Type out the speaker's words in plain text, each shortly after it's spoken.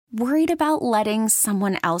Worried about letting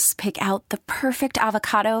someone else pick out the perfect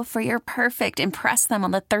avocado for your perfect impress them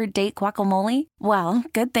on the third date guacamole? Well,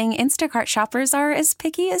 good thing Instacart shoppers are as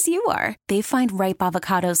picky as you are. They find ripe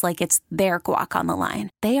avocados like it's their guac on the line.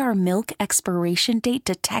 They are milk expiration date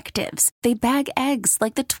detectives. They bag eggs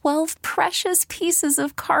like the 12 precious pieces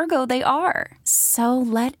of cargo they are. So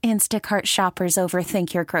let Instacart shoppers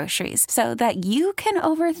overthink your groceries so that you can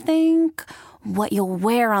overthink what you'll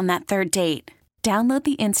wear on that third date. Download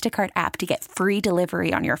the Instacart app to get free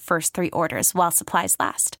delivery on your first 3 orders while supplies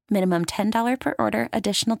last. Minimum $10 per order.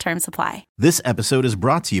 Additional terms apply. This episode is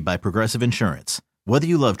brought to you by Progressive Insurance. Whether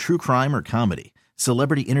you love true crime or comedy,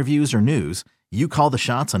 celebrity interviews or news, you call the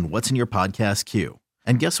shots on what's in your podcast queue.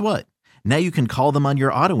 And guess what? Now you can call them on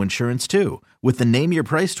your auto insurance too with the Name Your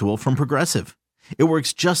Price tool from Progressive. It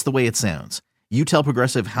works just the way it sounds. You tell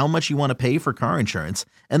Progressive how much you want to pay for car insurance,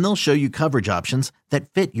 and they'll show you coverage options that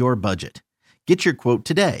fit your budget. Get your quote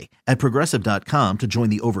today at Progressive.com to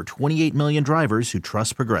join the over 28 million drivers who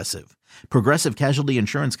trust Progressive. Progressive Casualty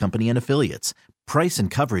Insurance Company and Affiliates. Price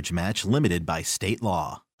and coverage match limited by state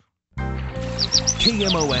law.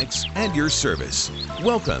 KMOX at your service.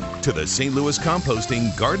 Welcome to the St. Louis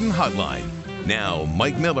Composting Garden Hotline. Now,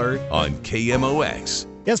 Mike Miller on KMOX.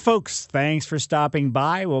 Yes, folks, thanks for stopping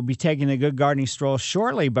by. We'll be taking a good gardening stroll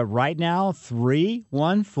shortly, but right now,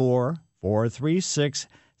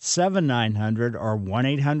 314-436-7900 or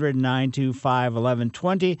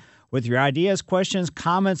 1-800-925-1120 with your ideas, questions,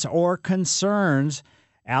 comments, or concerns.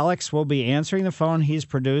 Alex will be answering the phone. He's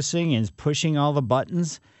producing and pushing all the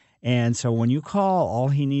buttons. And so when you call, all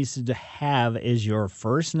he needs to have is your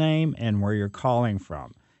first name and where you're calling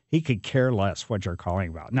from. He could care less what you're calling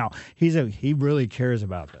about. No, he really cares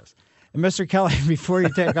about this. And Mr. Kelly, before you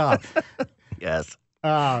take off. Yes.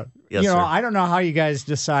 Yes, sir. I don't know how you guys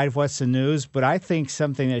decide what's the news, but I think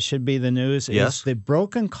something that should be the news is the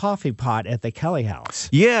broken coffee pot at the Kelly house.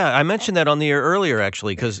 Yeah, I mentioned that on the air earlier,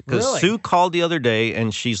 actually, because Really? Sue called the other day,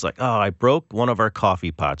 and she's like, "Oh, I broke one of our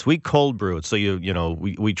coffee pots. We cold brew it, so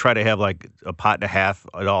we try to have like a pot and a half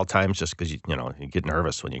at all times, just because you get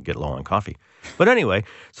nervous when you get low on coffee. But anyway,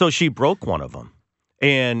 so she broke one of them,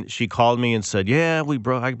 and she called me and said, "Yeah,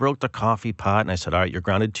 I broke the coffee pot," and I said, "All right, you're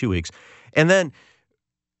grounded 2 weeks," and then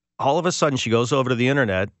all of a sudden, she goes over to the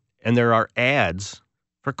internet, and there are ads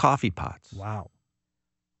for coffee pots. Wow.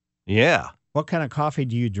 Yeah. What kind of coffee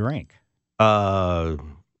do you drink?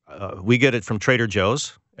 We get it from Trader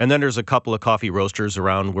Joe's, and then there's a couple of coffee roasters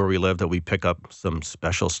around where we live that we pick up some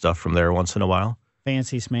special stuff from there once in a while.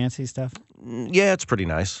 Fancy smancy stuff? Yeah, it's pretty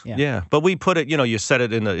nice. Yeah. But we put it, you set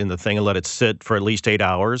it in the thing and let it sit for at least 8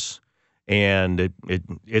 hours, and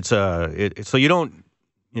so you don't,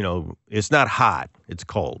 it's not hot, it's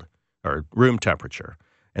cold. Or room temperature.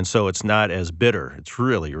 And so it's not as bitter. It's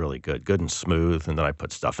really, really good and smooth. And then I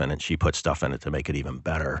put stuff in it. She put stuff in it to make it even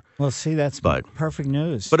better. Well, see, that's perfect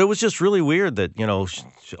news. But it was just really weird that,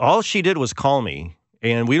 all she did was call me.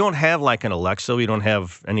 And we don't have like an Alexa. We don't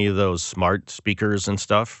have any of those smart speakers and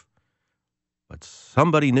stuff. But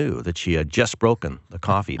somebody knew that she had just broken the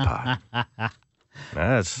coffee pot.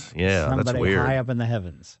 That's weird. Somebody high up in the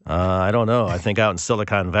heavens. I don't know. I think out in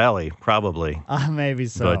Silicon Valley, probably. Maybe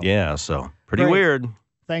so. But yeah, so pretty Great. weird.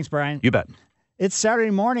 Thanks, Brian. You bet. It's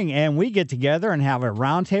Saturday morning, and we get together and have a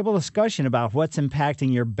roundtable discussion about what's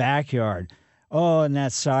impacting your backyard. Oh, and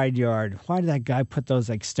that side yard. Why did that guy put those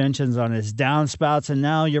extensions on his downspouts, and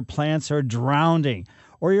now your plants are drowning?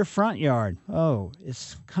 Or your front yard. Oh,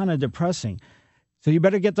 it's kind of depressing. So you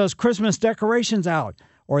better get those Christmas decorations out.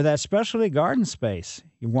 Or that specialty garden space.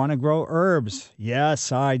 You want to grow herbs?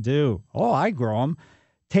 Yes, I do. Oh, I grow them.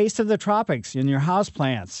 Taste of the tropics in your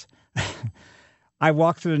houseplants. I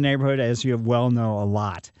walk through the neighborhood, as you well know, a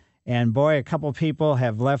lot. And boy, a couple people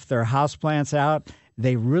have left their houseplants out.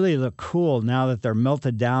 They really look cool now that they're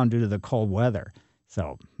melted down due to the cold weather.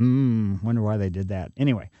 So, wonder why they did that.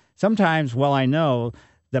 Anyway, sometimes, I know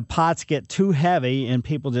the pots get too heavy and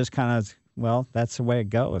people just kind of, that's the way it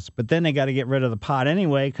goes. But then they got to get rid of the pot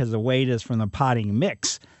anyway because the weight is from the potting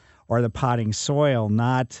mix or the potting soil,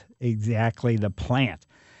 not exactly the plant.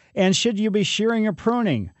 And should you be shearing or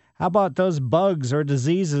pruning? How about those bugs or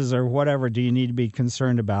diseases or whatever do you need to be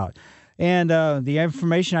concerned about? And the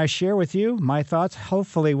information I share with you, my thoughts,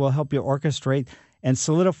 hopefully will help you orchestrate and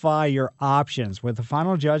solidify your options, with the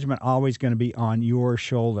final judgment always going to be on your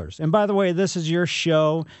shoulders. And by the way, this is your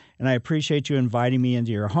show, and I appreciate you inviting me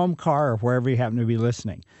into your home car or wherever you happen to be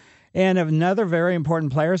listening. And another very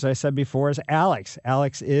important player, as I said before, is Alex.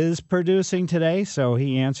 Alex is producing today, so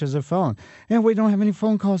he answers the phone. And we don't have any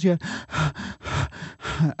phone calls yet.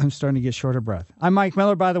 I'm starting to get short of breath. I'm Mike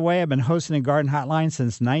Miller, by the way. I've been hosting a garden hotline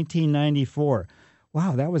since 1994.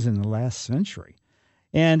 Wow, that was in the last century.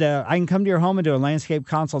 And I can come to your home and do a landscape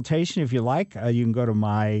consultation if you like. You can go to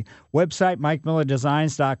my website,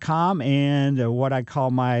 MikeMillerDesigns.com, and what I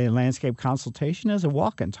call my landscape consultation is a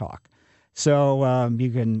walk and talk. So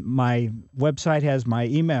my website has my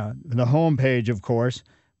email, the homepage, of course,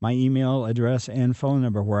 my email address and phone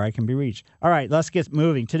number where I can be reached. All right, let's get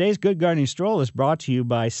moving. Today's Good Gardening Stroll is brought to you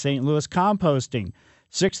by St. Louis Composting,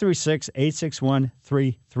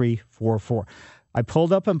 636-861-3344. I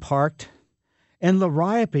pulled up and parked, and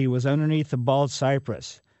liriope was underneath the bald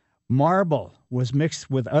cypress. Marble was mixed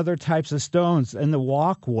with other types of stones in the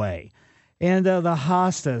walkway. And the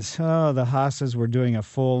hostas were doing a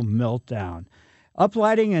full meltdown.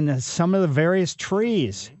 Uplighting in some of the various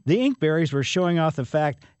trees. The inkberries were showing off the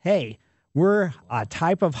fact, hey, we're a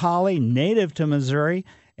type of holly native to Missouri,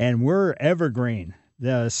 and we're evergreen.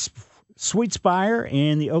 The sweet spire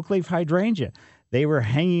and the oak leaf hydrangea, they were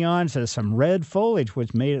hanging on to some red foliage,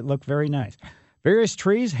 which made it look very nice. Various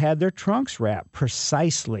trees had their trunks wrapped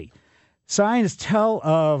precisely. Signs tell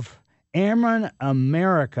of Ameren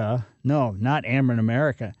America, no, not Ameren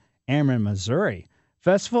America, Ameren, Missouri.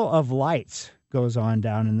 Festival of Lights goes on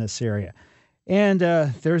down in this area. And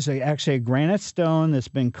there's actually a granite stone that's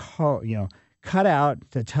been cut out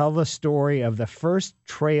to tell the story of the first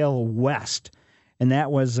trail west. And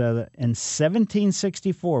that was in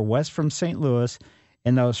 1764, west from St. Louis.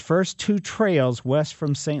 And those first two trails west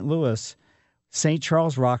from St. Louis, St.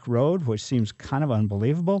 Charles Rock Road, which seems kind of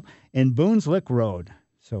unbelievable, and Boone's Lick Road.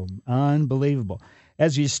 So unbelievable.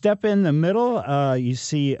 As you step in the middle, you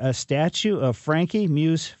see a statue of Frankie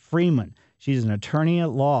Muse Freeman. She's an attorney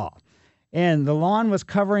at law. And the lawn was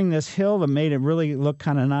covering this hill that made it really look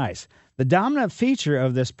kind of nice. The dominant feature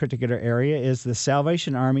of this particular area is the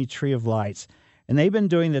Salvation Army Tree of Lights. And they've been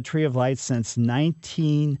doing the Tree of Lights since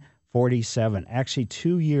 1947, actually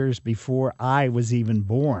 2 years before I was even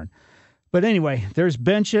born. But anyway, there's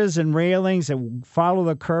benches and railings that follow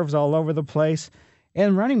the curves all over the place.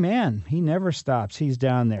 And Running Man, he never stops. He's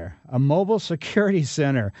down there. A mobile security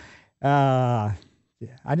center. I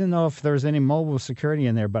didn't know if there was any mobile security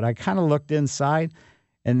in there, but I kind of looked inside,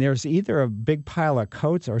 and there's either a big pile of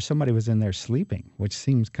coats or somebody was in there sleeping, which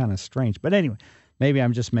seems kind of strange. But anyway, maybe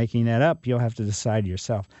I'm just making that up. You'll have to decide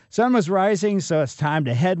yourself. Sun was rising, so it's time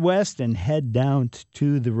to head west and head down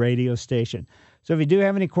to the radio station. So if you do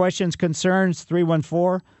have any questions, concerns,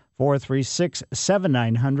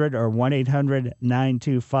 314-436-7900 or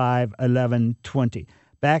 1-800-925-1120.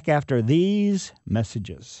 Back after these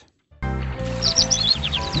messages.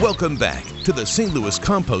 Welcome back to the St. Louis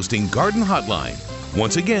Composting Garden Hotline.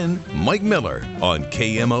 Once again, Mike Miller on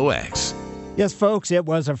KMOX. Yes, folks, it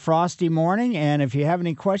was a frosty morning, and if you have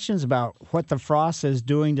any questions about what the frost is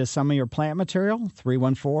doing to some of your plant material,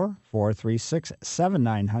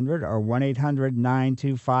 314-436-7900 or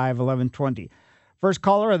 1-800-925-1120. First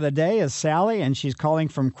caller of the day is Sally, and she's calling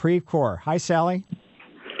from Creve Coeur. Hi, Sally.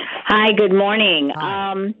 Hi, good morning.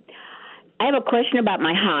 Hi. I have a question about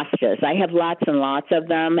my hostas. I have lots and lots of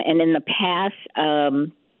them, and in the past,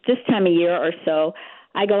 this time of year or so,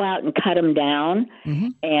 I go out and cut them down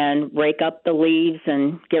and rake up the leaves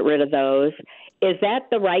and get rid of those. Is that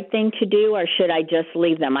the right thing to do, or should I just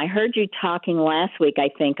leave them? I heard you talking last week, I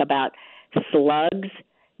think, about slugs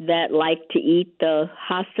that like to eat the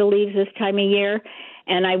hosta leaves this time of year,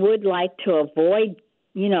 and I would like to avoid,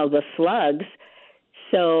 the slugs.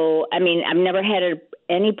 So, I mean, I've never had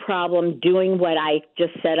any problem doing what I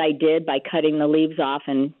just said I did by cutting the leaves off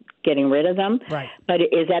and getting rid of them. Right. But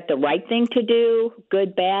is that the right thing to do,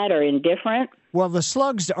 good, bad, or indifferent? Well, the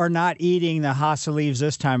slugs are not eating the hosta leaves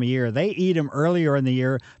this time of year. They eat them earlier in the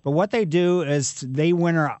year, but what they do is they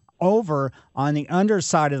winter over on the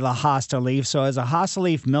underside of the hosta leaf. So as a hosta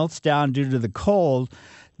leaf melts down due to the cold,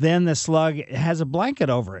 then the slug has a blanket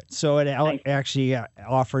over it. So it actually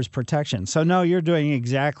offers protection. So no, you're doing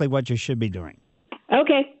exactly what you should be doing.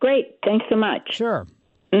 Okay, great. Thanks so much. Sure.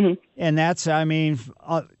 Mm-hmm. And that's,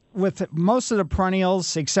 with most of the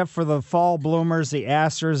perennials, except for the fall bloomers, the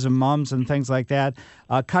asters and mums and things like that,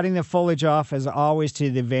 cutting the foliage off is always to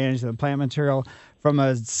the advantage of the plant material from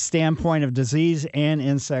a standpoint of disease and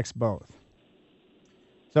insects both.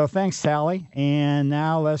 So thanks, Sally. And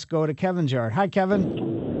now let's go to Kevin's yard. Hi, Kevin.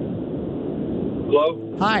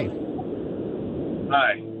 Hello? Hi.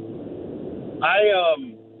 Hi. I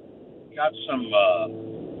got some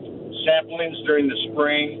saplings during the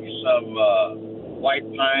spring, some white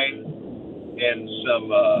pine and some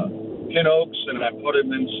pin oaks, and I put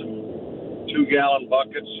them in some 2-gallon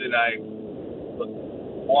buckets, and I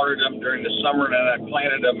watered them during the summer, and then I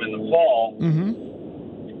planted them in the fall. Mm-hmm.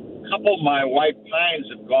 A couple of my white pines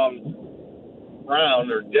have gone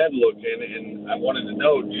brown or dead looking, and I wanted to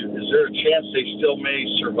know, is there a chance they still may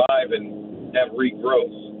survive and have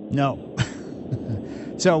regrowth? No.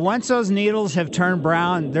 So once those needles have turned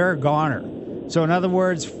brown, they're a goner. So in other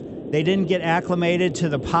words, they didn't get acclimated to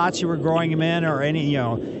the pots you were growing them in or any,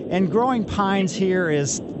 and growing pines here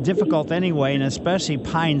is difficult anyway, and especially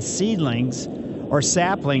pine seedlings or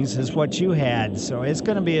saplings is what you had. So it's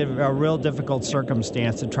going to be a real difficult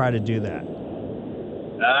circumstance to try to do that.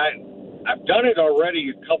 I've done it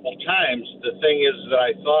already a couple times. The thing is that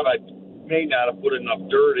I thought I may not have put enough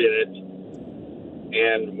dirt in it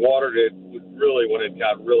and watered it really when it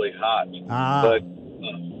got really hot.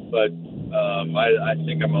 But I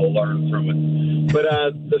think I'm going to learn from it. But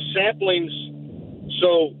the saplings,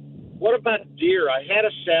 so what about deer? I had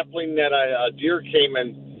a sapling that a deer came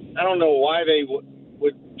and I don't know why they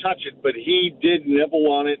would touch it, but he did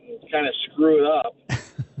nibble on it and kind of screw it up.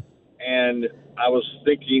 And I was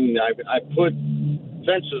thinking I put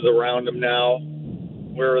fences around them now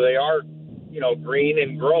where they are, green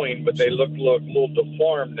and growing, but they look a little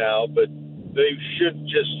deformed now. But they should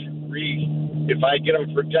just if I get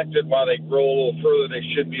them protected while they grow a little further, they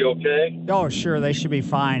should be okay. Oh, sure, they should be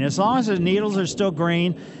fine. As long as the needles are still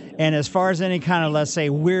green, and as far as any kind of, let's say,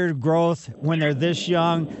 weird growth when they're this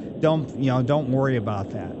young, don't worry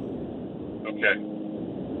about that. Okay.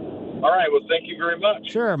 All right, well, thank you very much.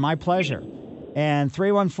 Sure, my pleasure. And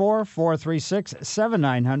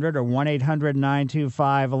 314-436-7900 or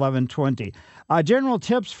 1-800-925-1120. General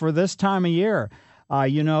tips for this time of year.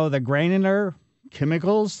 The granular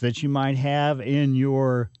chemicals that you might have in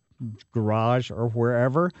your garage or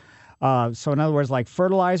wherever. So in other words, like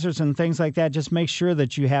fertilizers and things like that, just make sure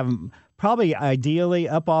that you have them probably ideally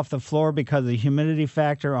up off the floor because of the humidity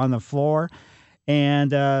factor on the floor. And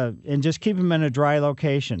just keep them in a dry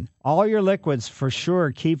location. All your liquids, for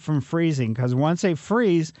sure, keep from freezing because once they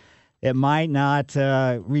freeze, it might not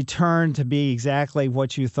return to be exactly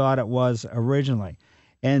what you thought it was originally.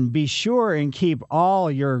 And be sure and keep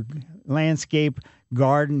all your landscape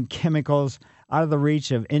garden chemicals out of the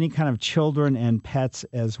reach of any kind of children and pets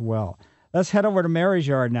as well. Let's head over to Mary's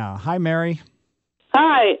yard now. Hi, Mary.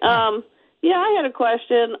 Hi. I had a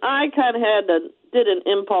question. I kind of did an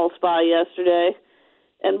impulse buy yesterday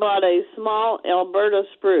and bought a small Alberta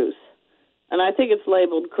spruce, and I think it's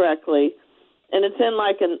labeled correctly, and it's in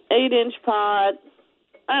like an 8-inch pot.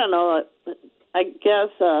 I don't know. I guess,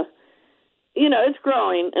 it's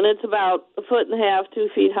growing, and it's about 1.5 feet, 2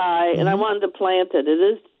 feet high, and I wanted to plant it.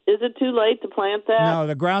 Is it too late to plant that? No,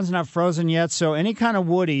 the ground's not frozen yet, so any kind of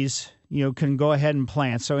woodies, can go ahead and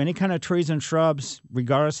plant. So any kind of trees and shrubs,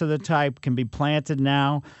 regardless of the type, can be planted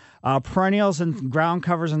now. Perennials and ground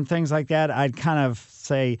covers and things like that, I'd kind of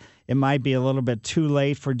say it might be a little bit too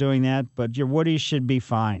late for doing that, but your woodies should be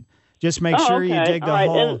fine. Just make sure you dig the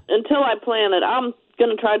hole. And until I plant it, I'm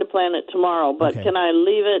going to try to plant it tomorrow, but Can I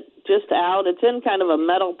leave it just out? It's in kind of a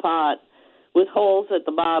metal pot with holes at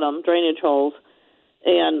the bottom, drainage holes,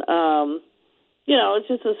 and, it's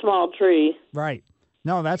just a small tree. Right.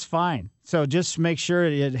 No, that's fine. So just make sure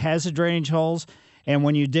it has the drainage holes. And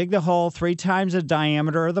when you dig the hole 3 times the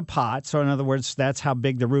diameter of the pot, so in other words, that's how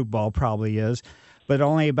big the root ball probably is, but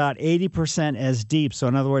only about 80% as deep. So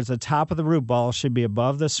in other words, the top of the root ball should be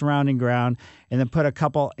above the surrounding ground, and then put a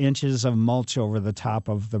couple inches of mulch over the top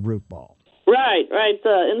of the root ball. Right.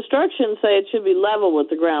 The instructions say it should be level with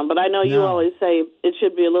the ground, but I know you always say it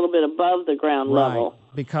should be a little bit above the ground level.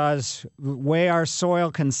 Because the way our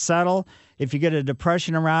soil can settle, if you get a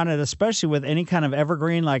depression around it, especially with any kind of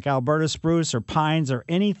evergreen like Alberta spruce or pines or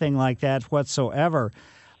anything like that whatsoever,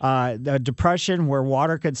 the depression where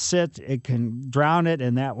water could sit, it can drown it,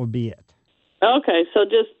 and that would be it. Okay, so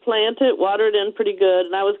just plant it, water it in pretty good,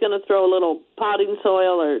 and I was going to throw a little potting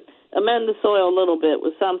soil or amend the soil a little bit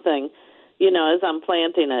with something, as I'm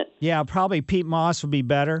planting it. Yeah, probably peat moss would be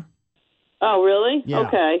better. Oh, really? Yeah.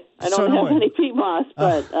 Okay. I don't have any peat moss,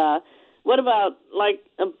 but what about,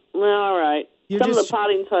 all right. Some of the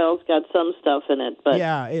potting soil's got some stuff in it, but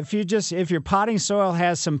yeah, if your potting soil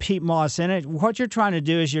has some peat moss in it, what you're trying to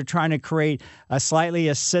do is you're trying to create a slightly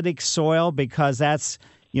acidic soil because that's,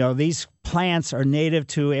 these plants are native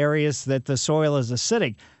to areas that the soil is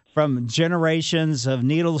acidic from generations of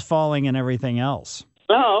needles falling and everything else.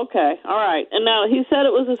 Oh, okay. All right. And now he said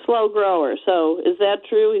it was a slow grower. So is that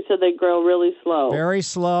true? He said they grow really slow. Very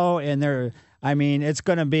slow, and it's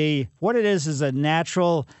going to be what it is a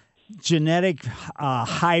natural genetic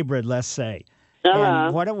hybrid, let's say.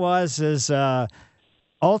 And what it was is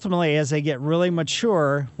ultimately as they get really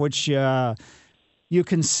mature, which you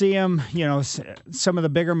can see them, some of the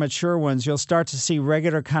bigger mature ones, you'll start to see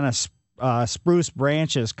regular kind of spruce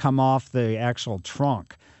branches come off the actual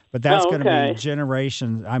trunk. But that's going to okay. be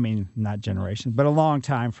generations. I mean, not generations, but a long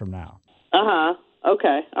time from now. Uh-huh.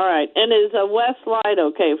 Okay. All right. And is a west light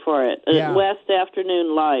okay for it? Yeah. West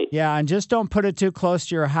afternoon light. Yeah, and just don't put it too close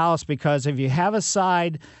to your house, because if you have a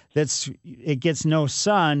side it gets no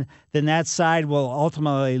sun, then that side will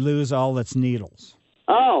ultimately lose all its needles.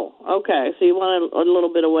 Oh, okay. So you want it a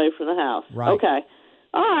little bit away from the house. Right. Okay.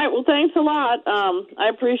 All right. Well, thanks a lot. I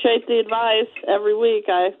appreciate the advice every week.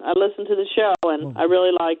 I listen to the show, and I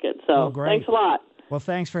really like it. So great. Thanks a lot. Well,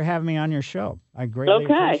 thanks for having me on your show. I greatly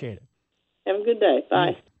appreciate it. Have a good day.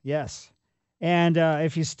 Bye. Yes. And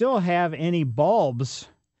if you still have any bulbs,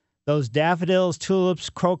 those daffodils, tulips,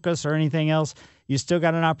 crocus, or anything else, you still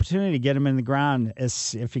got an opportunity to get them in the ground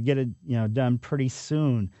if you get it done pretty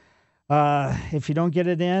soon. If you don't get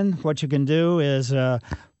it in, what you can do is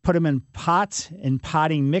put them in pots, in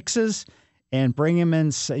potting mixes, and bring them in,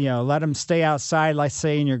 let them stay outside, like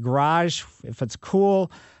say in your garage, if it's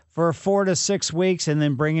cool, for 4 to 6 weeks, and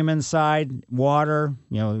then bring them inside, water.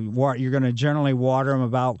 You're going to generally water them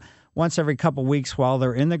about once every couple weeks while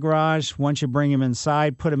they're in the garage. Once you bring them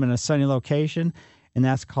inside, put them in a sunny location, and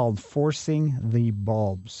that's called forcing the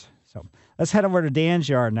bulbs. So let's head over to Dan's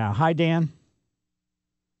yard now. Hi, Dan.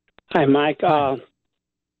 Hi, Mike. I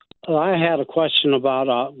had a question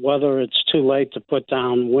about whether it's too late to put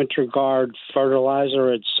down Winter Guard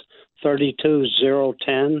fertilizer. It's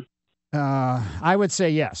 32010. I would say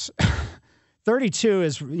yes. 32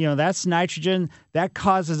 is, that's nitrogen. That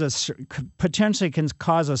potentially can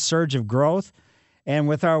cause a surge of growth. And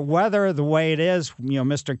with our weather the way it is,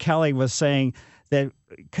 Mr. Kelly was saying that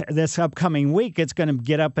this upcoming week it's going to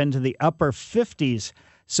get up into the upper 50s.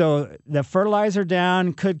 So the fertilizer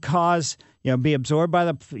down could cause, be absorbed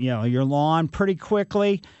by your lawn pretty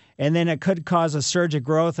quickly, and then it could cause a surge of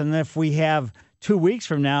growth. And if we have 2 weeks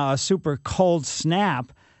from now a super cold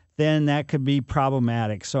snap, then that could be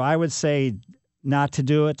problematic. So I would say not to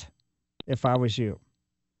do it if I was you.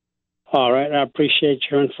 All right. I appreciate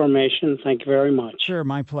your information. Thank you very much. Sure,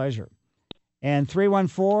 my pleasure. And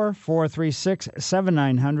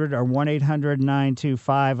 314-436-7900 or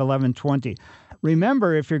 1-800-925-1120.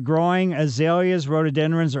 Remember, if you're growing azaleas,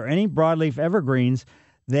 rhododendrons, or any broadleaf evergreens,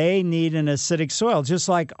 they need an acidic soil, just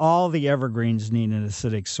like all the evergreens need an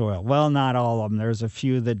acidic soil. Well, not all of them. There's a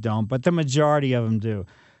few that don't, but the majority of them do.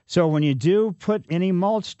 So when you do put any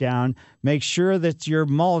mulch down, make sure that your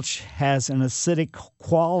mulch has an acidic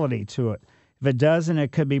quality to it. If it doesn't,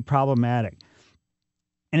 it could be problematic.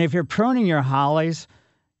 And if you're pruning your hollies,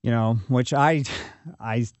 which I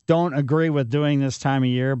don't agree with doing this time of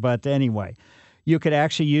year, but anyway, you could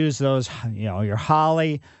actually use those, your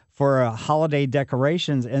holly for holiday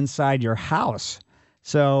decorations inside your house.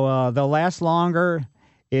 So they'll last longer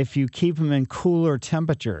if you keep them in cooler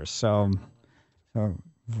temperatures. So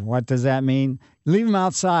what does that mean? Leave them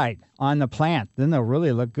outside on the plant. Then they'll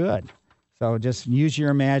really look good. So just use your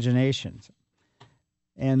imagination.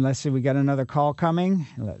 And let's see, we got another call coming.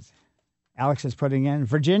 Alex is putting in.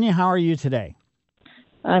 Virginia, how are you today?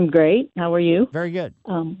 I'm great. How are you? Very good.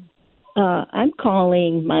 I'm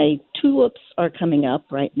calling. My tulips are coming up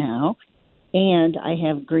right now, and I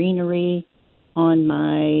have greenery on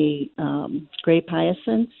my grape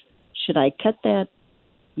hyacinths. Should I cut that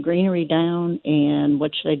greenery down, and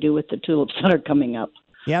what should I do with the tulips that are coming up?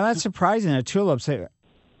 Yeah, that's surprising. The tulips, it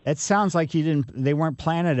sounds like they weren't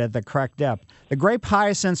planted at the correct depth. The grape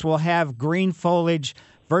hyacinths will have green foliage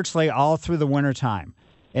virtually all through the wintertime.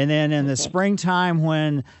 And then in the springtime,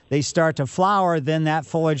 when they start to flower, then that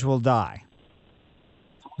foliage will die.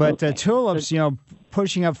 But the tulips,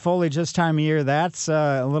 pushing up foliage this time of year, that's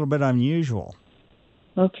a little bit unusual.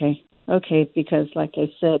 Okay, because like I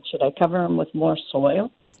said, should I cover them with more soil?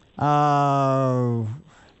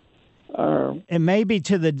 It may be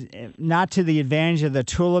not to the advantage of the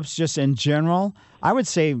tulips, just in general. I would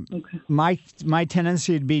say my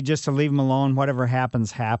tendency would be just to leave them alone. Whatever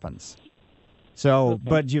happens, happens. So,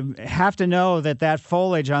 but you have to know that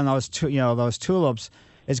foliage on those tulips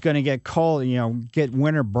is going to get cold, get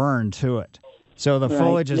winter burn to it. So the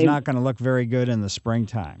foliage is not going to look very good in the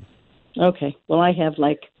springtime. Okay. Well, I have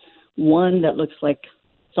like one that looks like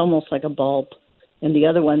it's almost like a bulb, and the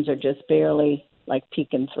other ones are just barely like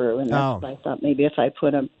peeking through. And that's what I thought maybe if I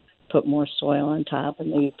put more soil on top and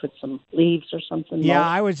maybe put some leaves or something.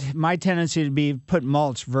 Yeah, my tendency would be put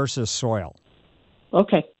mulch versus soil.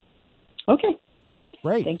 Okay.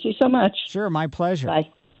 Great. Thank you so much. Sure, my pleasure. Bye.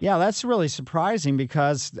 Yeah, that's really surprising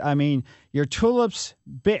because, your tulips,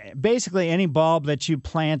 basically any bulb that you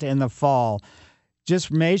plant in the fall, just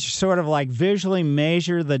visually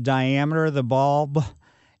measure the diameter of the bulb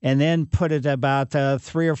and then put it about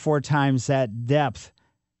 3 or 4 times that depth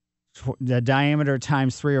the diameter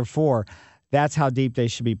times 3 or 4. That's how deep they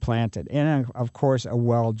should be planted. And, of course, a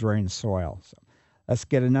well-drained soil. So let's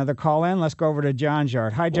get another call in. Let's go over to John's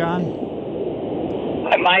yard. Hi, John.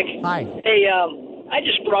 Hi, Mike. Hi. Hey, I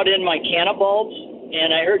just brought in my canna bulbs,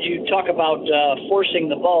 and I heard you talk about forcing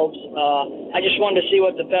the bulbs. I just wanted to see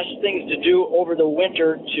what the best things to do over the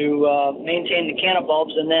winter to maintain the canna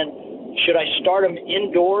bulbs, and then should I start them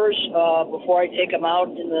indoors before I take them out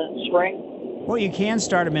in the spring? Well, you can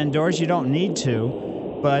start them indoors. You don't need to.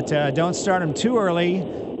 But don't start them too early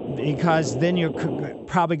because then you're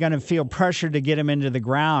probably going to feel pressure to get them into the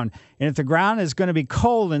ground. And if the ground is going to be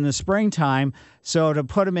cold in the springtime, so to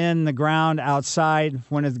put them in the ground outside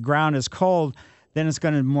when the ground is cold, then it's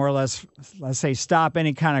going to more or less, let's say, stop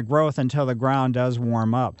any kind of growth until the ground does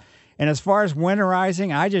warm up. And as far as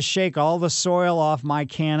winterizing, I just shake all the soil off my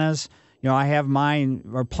cannas. I have mine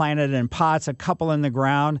are planted in pots, a couple in the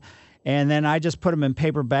ground, and then I just put them in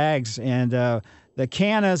paper bags. And the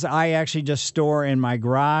cannas I actually just store in my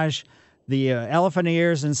garage. The elephant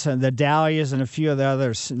ears and the dahlias and a few of the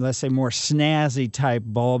others, let's say more snazzy type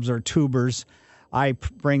bulbs or tubers, I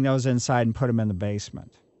bring those inside and put them in the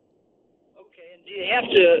basement. Okay, and do you have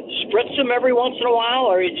to spritz them every once in a while,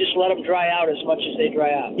 or you just let them dry out as much as they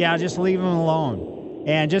dry out? Yeah, just leave them alone.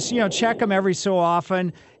 And just, check them every so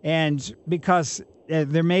often, and because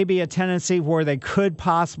there may be a tendency where they could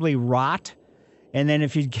possibly rot. And then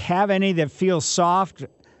if you have any that feel soft,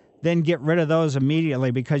 then get rid of those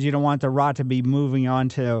immediately because you don't want the rot to be moving on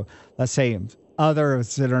to, let's say,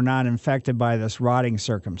 others that are not infected by this rotting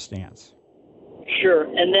circumstance. Sure.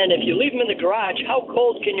 And then if you leave them in the garage, how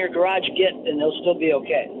cold can your garage get and they'll still be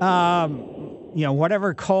okay?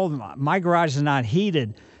 Whatever cold. My garage is not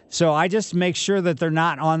heated, so I just make sure that they're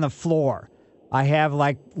not on the floor. I have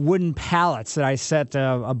like wooden pallets that I set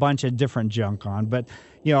a bunch of different junk on, but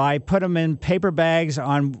I put them in paper bags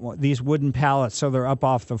on these wooden pallets so they're up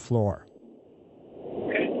off the floor.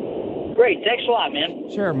 Okay. Great. Thanks a lot, man.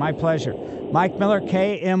 Sure. My pleasure. Mike Miller,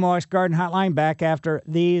 KMOX Garden Hotline, back after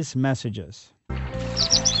these messages.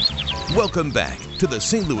 Welcome back to the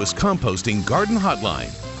St. Louis Composting Garden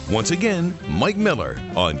Hotline. Once again, Mike Miller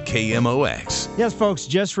on KMOX. Yes, folks,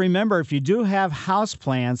 just remember, if you do have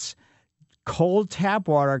houseplants, cold tap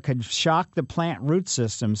water could shock the plant root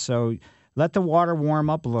system, so let the water warm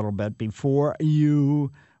up a little bit before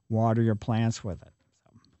you water your plants with it. So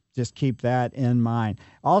just keep that in mind.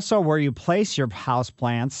 Also, where you place your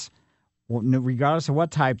houseplants, regardless of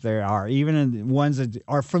what type they are, even in ones that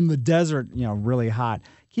are from the desert, really hot,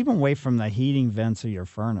 keep them away from the heating vents of your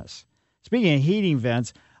furnace. Speaking of heating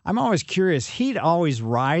vents, I'm always curious. Heat always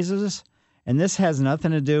rises, and this has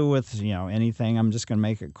nothing to do with anything. I'm just going to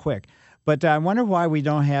make it quick. But I wonder why we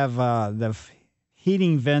don't have the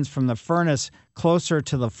heating vents from the furnace closer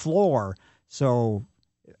to the floor so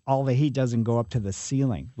all the heat doesn't go up to the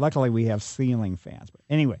ceiling. Luckily, we have ceiling fans. But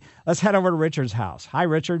anyway, let's head over to Richard's house. Hi,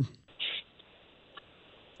 Richard.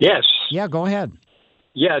 Yes. Yeah, go ahead.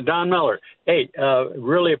 Yeah, Don Miller. Hey,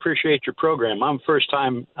 really appreciate your program. I'm first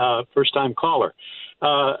time caller.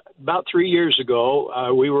 About 3 years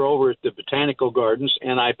ago, we were over at the Botanical Gardens,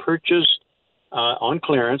 and I purchased on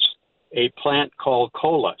clearance a plant called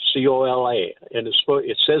Cola, C-O-L-A, and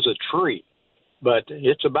it says a tree, but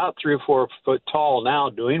it's about 3 or 4 foot tall now,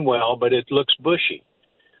 doing well, but it looks bushy.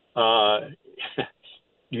 Do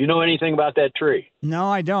you know anything about that tree? No,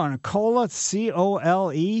 I don't. Cola,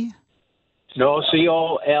 C-O-L-E? No,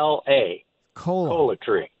 C-O-L-A. Cola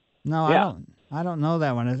tree. No, yeah. I don't know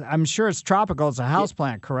that one. I'm sure it's tropical. It's a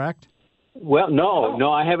houseplant, correct? Well,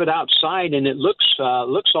 no, I have it outside, and it looks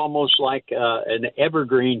almost like an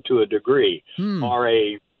evergreen to a degree,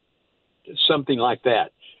 or something like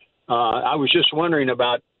that. I was just wondering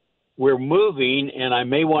about, we're moving, and I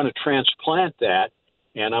may want to transplant that,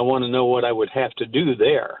 and I want to know what I would have to do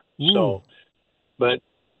there. So, but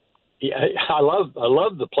yeah, I love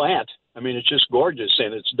the plant. I mean, it's just gorgeous,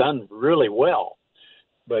 and it's done really well.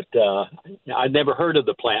 But I'd never heard of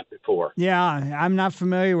the plant before. Yeah, I'm not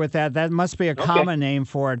familiar with that. That must be a common name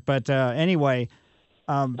for it. But anyway,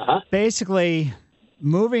 basically,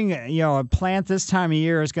 moving a plant this time of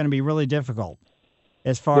year is going to be really difficult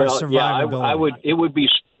as far as survivability. Yeah,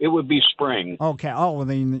 it would be spring. Okay. Oh, well,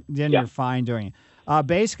 then you're fine doing it.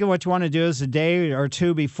 Basically, what you want to do is a day or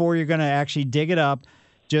two before you're going to actually dig it up,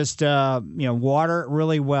 just water it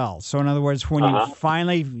really well. So in other words, when you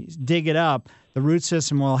finally dig it up, the root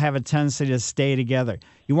system will have a tendency to stay together.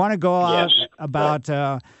 You want to go out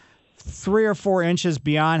about 3 or 4 inches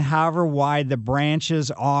beyond however wide the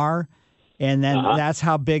branches are, and then that's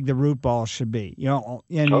how big the root ball should be.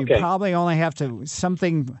 And you probably only have to,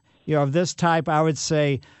 something of this type, I would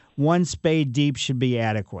say 1 spade deep should be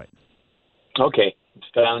adequate. Okay.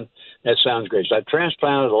 That sounds great. So I've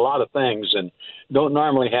transplanted a lot of things and don't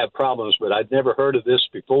normally have problems, but I'd never heard of this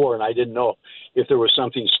before, and I didn't know if there was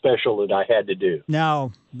something special that I had to do.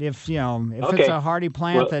 No, if Okay. it's a hardy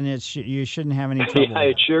plant, then you shouldn't have any trouble. Yeah,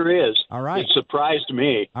 it sure is. All right. It surprised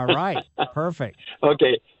me. All right. Perfect.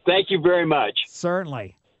 Okay. Thank you very much.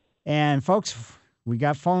 Certainly. And folks, we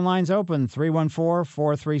got phone lines open,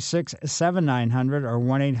 314-436-7900 or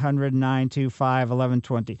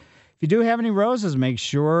 1-800-925-1120. If you do have any roses, make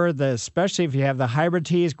sure that, especially if you have the hybrid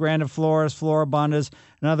teas, grandifloras, floribundas,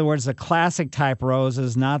 in other words, the classic type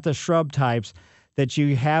roses, not the shrub types, that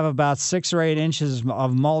you have about 6 or 8 inches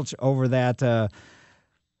of mulch over that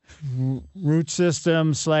root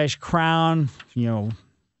system / crown.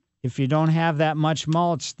 If you don't have that much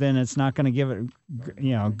mulch, then it's not going to give it,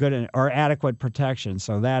 good or adequate protection.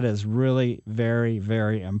 So that is really very,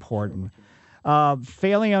 very important.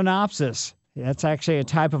 Phalaenopsis. That's actually a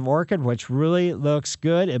type of orchid which really looks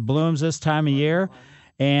good. It blooms this time of year.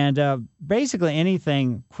 And basically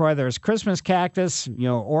anything, whether it's Christmas cactus,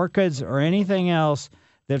 orchids, or anything else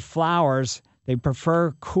that flowers, they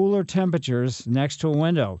prefer cooler temperatures next to a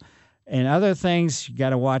window. And other things, you got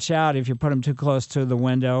to watch out if you put them too close to the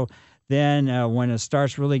window. Then when it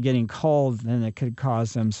starts really getting cold, then it could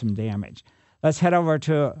cause them some damage. Let's head over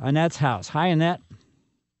to Annette's house. Hi, Annette.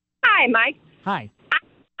 Hi, Mike. Hi.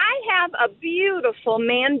 I have a beautiful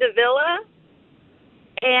mandevilla,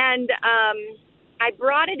 and I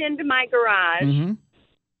brought it into my garage. Mm-hmm.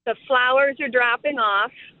 The flowers are dropping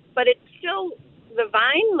off, but the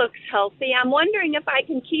vine looks healthy. I'm wondering if I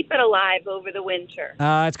can keep it alive over the winter.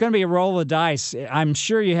 It's going to be a roll of dice. I'm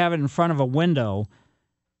sure you have it in front of a window.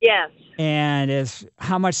 Yes. And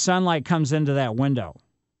how much sunlight comes into that window?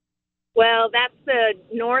 Well, that's the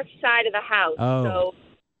north side of the house, so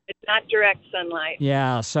it's not direct sunlight.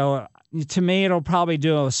 Yeah, so to me, it'll probably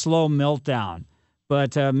do a slow meltdown.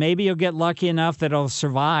 But maybe you'll get lucky enough that it'll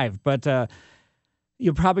survive. But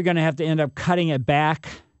you're probably going to have to end up cutting it back,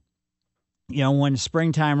 when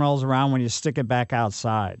springtime rolls around, when you stick it back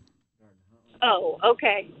outside. Oh,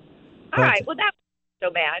 okay. All right, well, that wasn't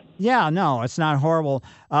so bad. Yeah, no, it's not horrible.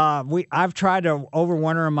 I've tried to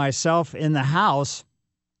overwinter them myself in the house,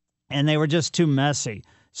 and they were just too messy.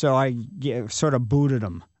 So I sort of booted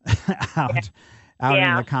them out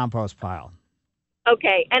in the compost pile.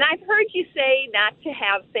 Okay, and I've heard you say not to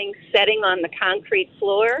have things setting on the concrete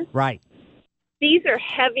floor. Right. These are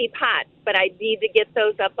heavy pots, but I need to get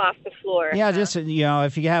those up off the floor. Yeah, just,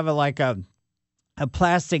 if you have a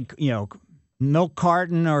plastic, milk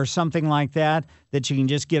carton or something like that you can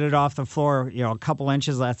just get it off the floor, a couple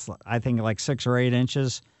inches. That's, I think, like 6 or 8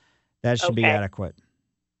 inches. That should be adequate.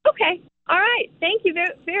 Okay. All right. Thank you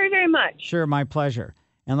very, very, very much. Sure, my pleasure.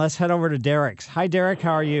 And let's head over to Derek's. Hi, Derek.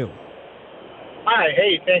 How are you? Hi.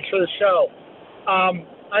 Hey, thanks for the show.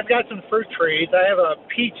 I've got some fruit trees. I have a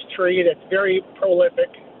peach tree that's very prolific,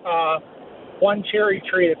 one cherry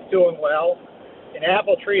tree that's doing well, an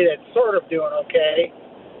apple tree that's sort of doing okay,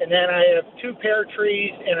 and then I have 2 pear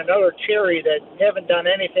trees and another cherry that haven't done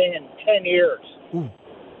anything in 10 years. Ooh.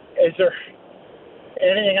 Is there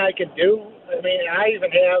anything I can do? I mean, I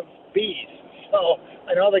even have bees, so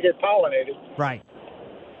I know they get pollinated. Right.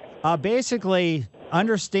 Basically,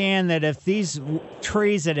 understand that if these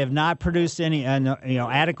trees that have not produced any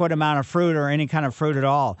adequate amount of fruit or any kind of fruit at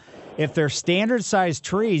all, if they're standard-sized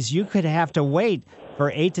trees, you could have to wait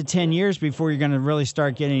for 8 to 10 years before you're going to really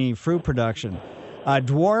start getting any fruit production. A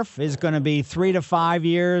dwarf is going to be 3 to 5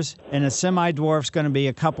 years, and a semi-dwarf is going to be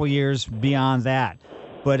a couple years beyond that.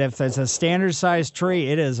 But if it's a standard-sized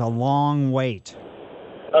tree, it is a long wait.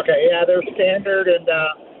 Okay, yeah, they're standard, and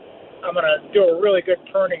I'm going to do a really good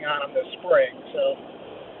pruning on them this spring. So.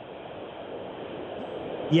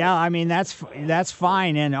 Yeah, I mean, that's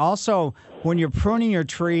fine. And also, when you're pruning your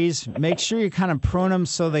trees, make sure you kind of prune them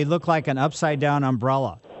so they look like an upside-down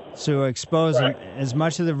umbrella. So expose as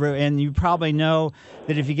much of the root. And you probably know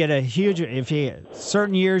that if you get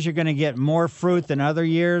certain years, you're going to get more fruit than other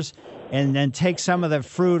years. And then take some of the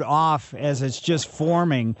fruit off as it's just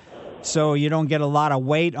forming so you don't get a lot of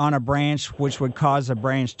weight on a branch, which would cause a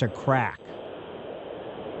branch to crack.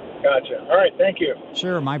 Gotcha. All right, thank you.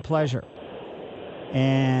 Sure, my pleasure.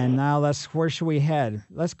 And now where should we head?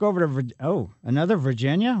 Let's go over to, another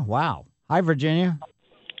Virginia? Wow. Hi, Virginia.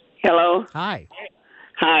 Hello. Hi.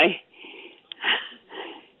 Hi.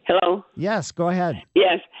 Hello. Yes, go ahead.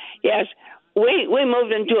 Yes. We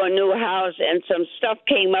moved into a new house and some stuff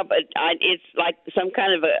came up. It's like some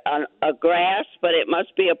kind of a grass, but it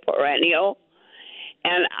must be a perennial.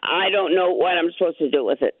 And I don't know what I'm supposed to do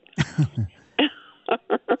with it.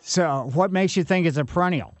 So what makes you think it's a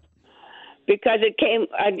perennial? because it came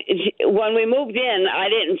when we moved in. I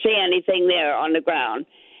didn't see anything there on the ground,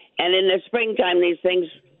 and in the springtime, these things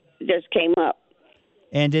just came up.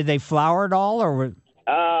 And did they flower at all, or were...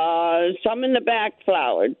 Some in the back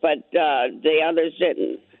flowered, but the others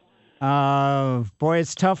didn't. Boy,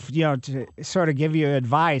 it's tough, to sort of give you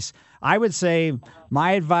advice. I would say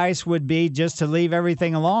my advice would be just to leave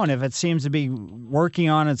everything alone if it seems to be working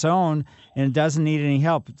on its own and it doesn't need any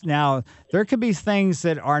help. Now, there could be things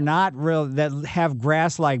that are not real, that have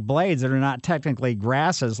grass-like blades that are not technically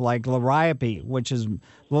grasses, like liriope, which is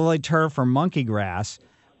lily turf or monkey grass,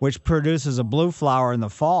 which produces a blue flower in the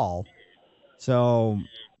fall. So,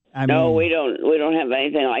 no, we don't have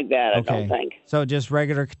anything like that. Okay. I don't think. So just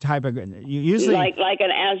regular type of usually like an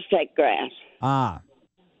Aztec grass.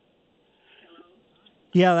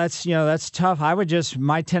 Yeah, that's tough. I would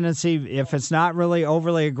my tendency, if it's not really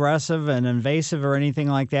overly aggressive and invasive or anything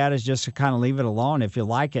like that, is just to kind of leave it alone if you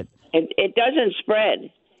like it. It doesn't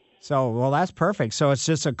spread. So, well, that's perfect. So it's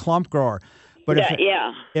just a clump grower. But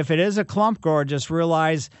if it is a clump grower, just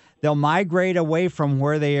realize they'll migrate away from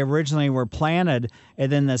where they originally were planted,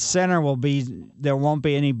 and then the center there won't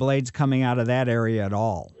be any blades coming out of that area at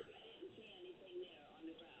all.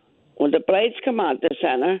 Well, the blades come out the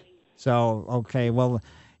center. So, okay, well,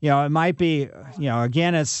 it might be,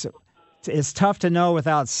 again, it's tough to know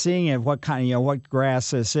without seeing it what kind, what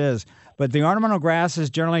grass this is. But the ornamental grasses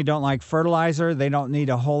generally don't like fertilizer. They don't need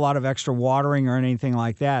a whole lot of extra watering or anything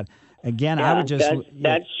like that. Again, I would just...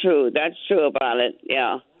 That's true. That's true about it,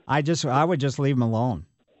 yeah. I would just leave them alone.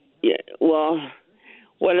 Yeah, well,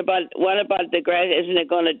 what about the grass? Isn't it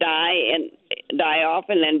going to die off,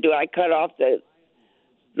 and then do I cut off the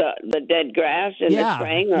dead grass in the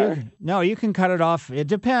spring? Or? No, you can cut it off. It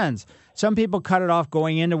depends. Some people cut it off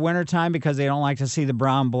going into wintertime because they don't like to see the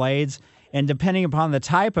brown blades. And depending upon the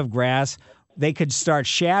type of grass, they could start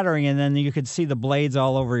shattering, and then you could see the blades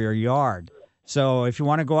all over your yard. So if you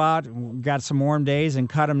want to go out, got some warm days, and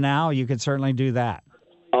cut them now, you could certainly do that.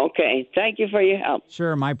 Okay. Thank you for your help.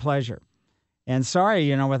 Sure, my pleasure. And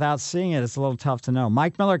sorry, without seeing it, it's a little tough to know.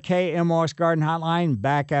 Mike Miller, KMOX Garden Hotline,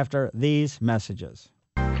 back after these messages.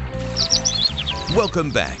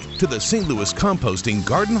 Welcome back to the St. Louis Composting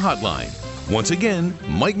Garden Hotline. Once again,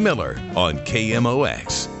 Mike Miller on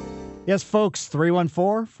KMOX. Yes, folks,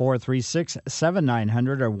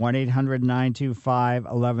 314-436-7900 or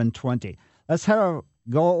 1-800-925-1120. Let's go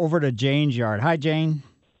over to Jane's yard. Hi, Jane.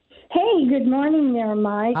 Hey, good morning there,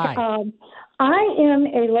 Mike. Hi. I am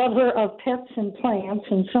a lover of pets and plants,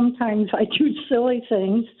 and sometimes I do silly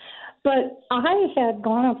things. But I had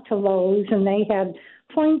gone up to Lowe's, and they had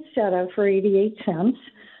poinsettia for 88 cents.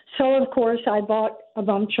 So, of course, I bought a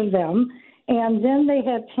bunch of them. And then they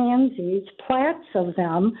had pansies, plats of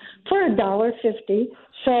them, for $1.50.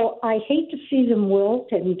 So I hate to see them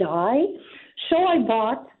wilt and die. So I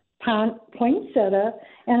bought poinsettia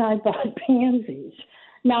and I bought pansies.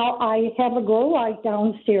 Now I have a grow light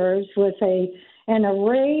downstairs with an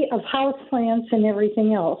array of houseplants and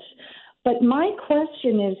everything else. But my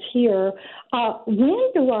question is here,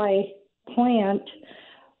 when do I plant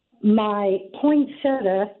my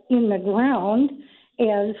poinsettia in the ground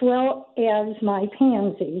as well as my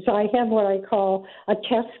pansies? I have what I call a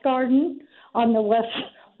test garden on the west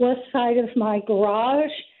side of my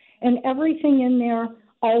garage, and everything in there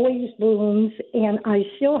always blooms, and I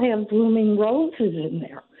still have blooming roses in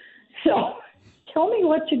there. So tell me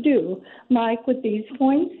what to do, Mike, with these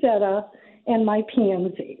poinsettia and my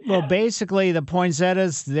pansies. Well, basically, the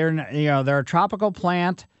poinsettias, they're a tropical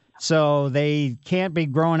plant, so they can't be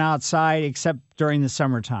grown outside except during the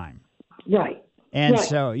summertime. Right. And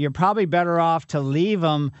so you're probably better off to leave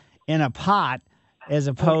them in a pot as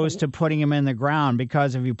opposed to putting them in the ground,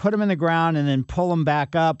 because if you put them in the ground and then pull them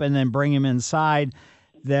back up and then bring them inside,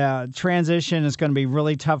 the transition is going to be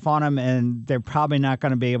really tough on them, and they're probably not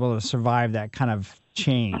going to be able to survive that kind of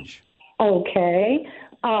change. Okay.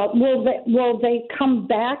 Will they come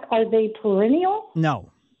back? Are they perennial?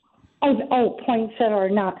 No. Oh, poinsettia are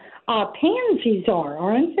not. Pansies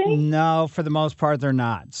aren't they? No, for the most part, they're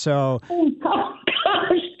not. So. Oh,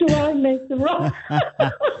 gosh, do I make the wrong?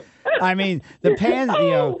 I mean, the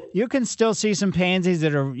pansy, you can still see some pansies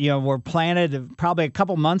that are, were planted probably a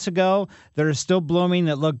couple months ago that are still blooming,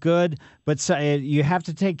 that look good. But you have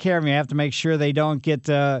to take care of them. You have to make sure they don't get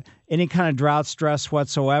any kind of drought stress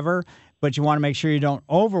whatsoever. But you want to make sure you don't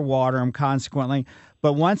overwater them consequently.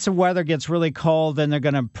 But once the weather gets really cold, then they're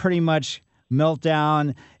going to pretty much melt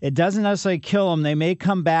down. It doesn't necessarily kill them. They may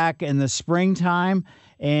come back in the springtime,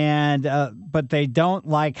 but they don't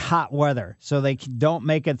like hot weather. So they don't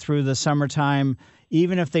make it through the summertime.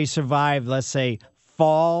 Even if they survive, let's say,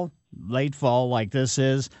 late fall like this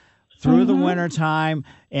is, through the winter time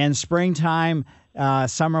and springtime.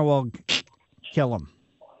 Summer will kill them.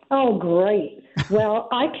 Oh, great. Well,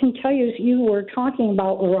 I can tell you, you were talking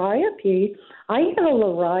about liriope. I have a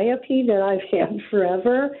liriope that I've had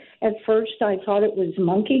forever. At first, I thought it was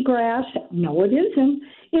monkey grass. No, it isn't.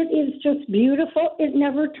 It is just beautiful. It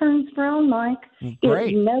never turns brown, Mike.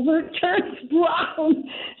 Great. It never turns brown.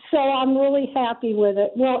 So I'm really happy with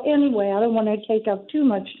it. Well, anyway, I don't want to take up too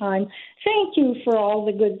much time. Thank you for all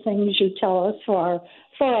the good things you tell us for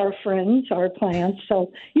our friends, our plants. So,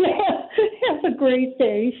 yeah, have a great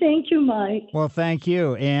day. Thank you, Mike. Well, thank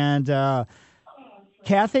you. And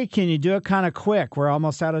Kathy, can you do it kind of quick? We're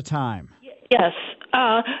almost out of time. Yes.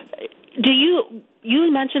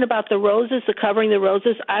 You mentioned about the roses, the covering the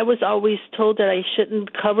roses. I was always told that I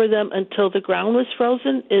shouldn't cover them until the ground was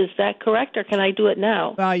frozen. Is that correct, or can I do it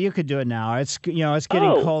now? Well, you could do it now. It's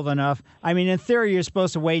getting cold enough. I mean, in theory, you're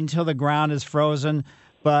supposed to wait until the ground is frozen,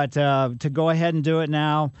 but to go ahead and do it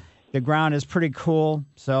now, the ground is pretty cool.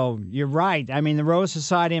 So you're right. I mean, the Rose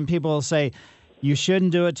Society and people will say you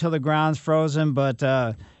shouldn't do it till the ground's frozen, but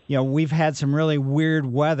we've had some really weird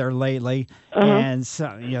weather lately, and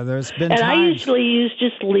so there's been times. I usually use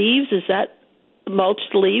just leaves. Is that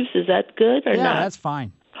mulched leaves? Is that good or not? Yeah, that's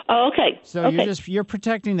fine. Oh, okay. So you're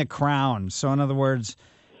protecting the crown. So in other words,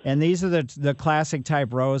 and these are the classic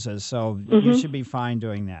type roses. So you should be fine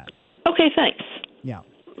doing that. Okay, thanks. Yeah.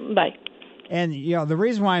 Bye. And the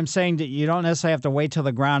reason why I'm saying that you don't necessarily have to wait till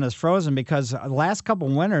the ground is frozen, because the last couple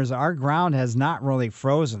winters our ground has not really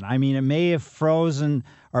frozen. I mean, it may have frozen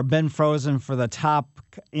or been frozen for the top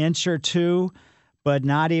inch or two, but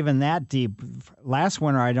not even that deep. Last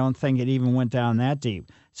winter, I don't think it even went down that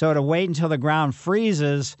deep. So to wait until the ground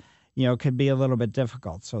freezes, could be a little bit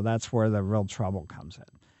difficult. So that's where the real trouble comes in.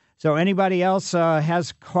 So anybody else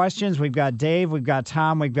has questions? We've got Dave, we've got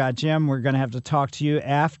Tom, we've got Jim. We're going to have to talk to you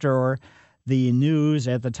after the news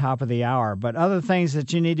at the top of the hour. But other things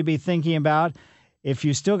that you need to be thinking about, if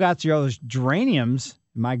you still got those geraniums,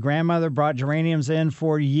 my grandmother brought geraniums in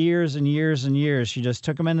for years and years and years. She just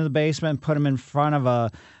took them into the basement, put them in front of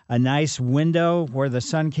a nice window where the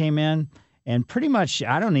sun came in, and pretty much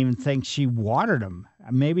I don't even think she watered them.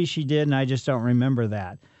 Maybe she did, and I just don't remember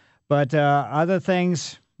that. But other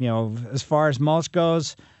things, as far as mulch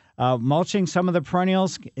goes, mulching some of the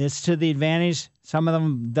perennials is to the advantage. Some of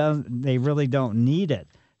them they really don't need it.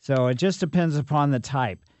 So it just depends upon the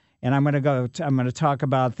type. And I'm going to talk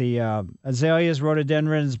about the azaleas,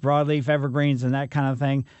 rhododendrons, broadleaf evergreens, and that kind of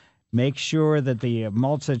thing. Make sure that the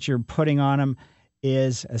mulch that you're putting on them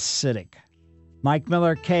is acidic. Mike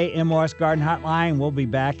Miller, KMOX Garden Hotline. We'll be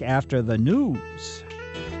back after the news.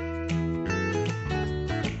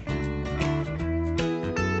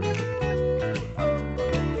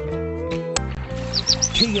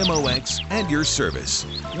 KMOX and your service.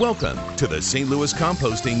 Welcome to the St. Louis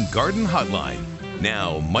Composting Garden Hotline.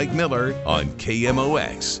 Now, Mike Miller on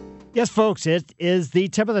KMOX. Yes, folks, it is the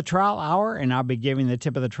tip of the trowel hour, and I'll be giving the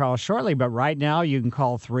tip of the trowel shortly. But right now, you can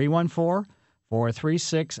call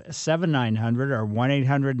 314-436-7900 or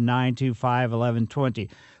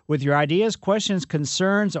 1-800-925-1120 with your ideas, questions,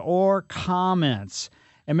 concerns, or comments.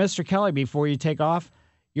 And Mr. Kelly, before you take off,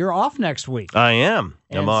 you're off next week. I am.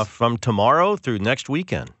 I'm off from tomorrow through next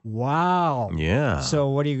weekend. Wow. Yeah. So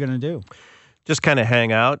what are you going to do? Just kind of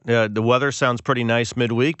hang out. The weather sounds pretty nice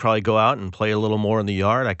midweek. Probably go out and play a little more in the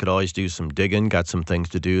yard. I could always do some digging. Got some things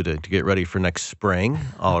to do to get ready for next spring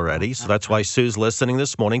already. So that's why Sue's listening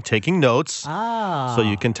this morning, taking notes. So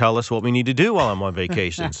you can tell us what we need to do while I'm on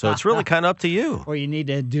vacation. So it's really kind of up to you. Or you need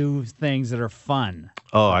to do things that are fun.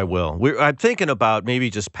 Oh, I will. I'm thinking about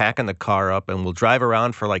maybe just packing the car up and we'll drive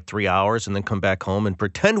around for like 3 hours and then come back home and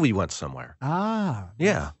pretend we went somewhere.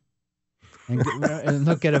 Yeah. And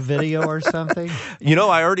look at a video or something?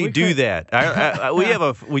 I already do that.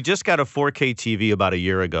 We just got a 4K TV about a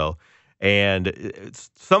year ago, and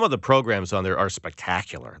some of the programs on there are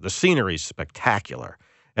spectacular. The scenery's spectacular.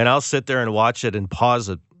 And I'll sit there and watch it and pause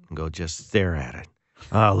it and go, just stare at it.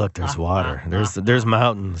 Oh, look, there's water. There's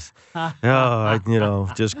mountains.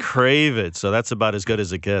 Just crave it. So that's about as good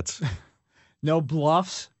as it gets. No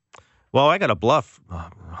bluffs? Well, I got a bluff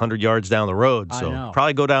 100 yards down the road, so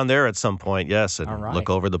probably go down there at some point, yes, and look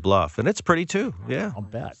over the bluff. And it's pretty, too, yeah. I'll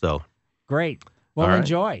bet. So great. Well,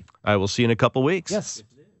 enjoy. I will see you in a couple weeks. Yes,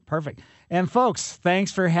 perfect. And, folks,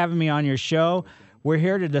 thanks for having me on your show. We're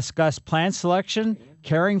here to discuss plant selection,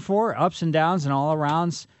 caring for, ups and downs and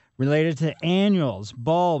all-arounds related to annuals,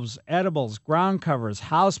 bulbs, edibles, ground covers,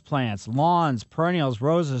 house plants, lawns, perennials,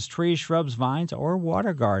 roses, trees, shrubs, vines, or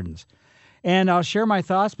water gardens. And I'll share my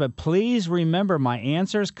thoughts, but please remember my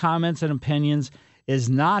answers, comments, and opinions is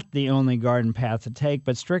not the only garden path to take,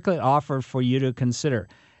 but strictly offered for you to consider.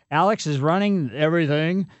 Alex is running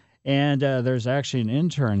everything, and there's actually an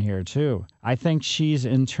intern here, too. I think she's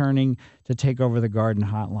interning to take over the garden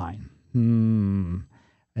hotline.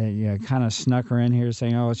 Yeah, kind of snuck her in here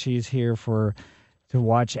saying, oh, she's here to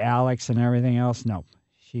watch Alex and everything else. No,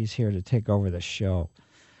 she's here to take over the show.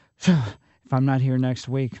 If I'm not here next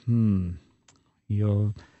week,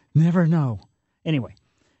 you'll never know. Anyway,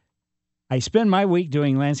 I spend my week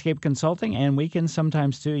doing landscape consulting and weekends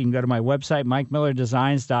sometimes too. You can go to my website,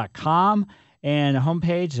 MikeMillerDesigns.com, and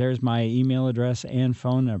homepage, there's my email address and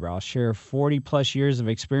phone number. I'll share 40-plus years of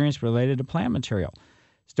experience related to plant material.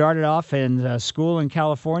 Started off in school in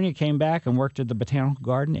California, came back and worked at the Botanical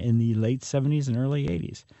Garden in the late 70s and early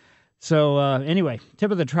 80s. So anyway,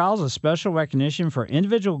 Tip of the Trowel is a special recognition for an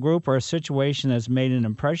individual group or a situation that's made an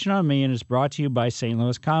impression on me and is brought to you by St.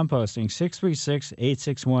 Louis Composting,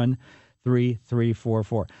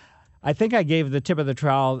 636-861-3344. I think I gave the Tip of the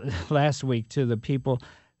Trowel last week to the people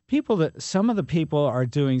that some of the people are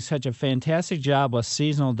doing such a fantastic job with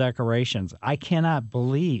seasonal decorations. I cannot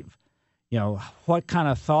believe, what kind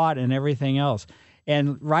of thought and everything else.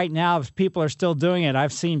 And right now, if people are still doing it,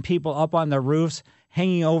 I've seen people up on the roofs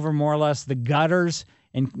hanging over more or less the gutters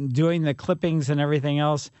and doing the clippings and everything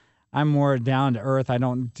else. I'm more down to earth. I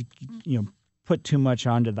don't, put too much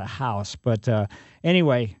onto the house. But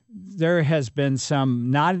anyway, there has been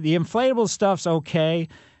some, not the inflatable stuff's okay.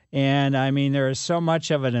 And I mean, there is so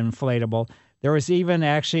much of it inflatable. There was even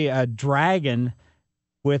actually a dragon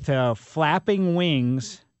with flapping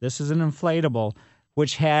wings. This is an inflatable,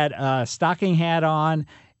 which had a stocking hat on,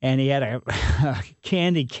 and he had a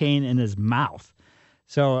candy cane in his mouth.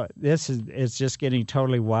 So it's just getting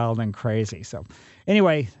totally wild and crazy. So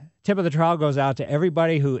anyway, Tip of the Trowel goes out to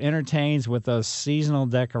everybody who entertains with those seasonal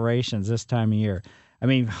decorations this time of year. I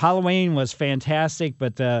mean, Halloween was fantastic,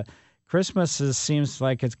 but Christmas seems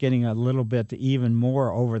like it's getting a little bit even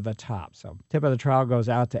more over the top. So Tip of the Trowel goes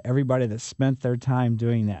out to everybody that spent their time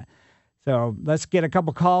doing that. So let's get a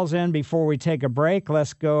couple calls in before we take a break.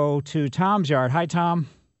 Let's go to Tom's yard. Hi, Tom.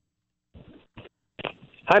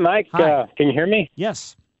 Hi, Mike. Hi. Can you hear me?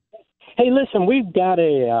 Yes. Hey, listen, we've got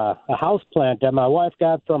a house plant that my wife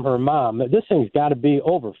got from her mom. This thing's got to be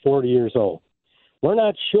over 40 years old. We're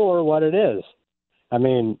not sure what it is. I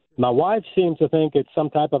mean, my wife seems to think it's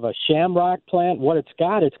some type of a shamrock plant. What it's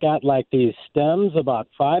got like these stems about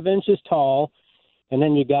 5 inches tall, and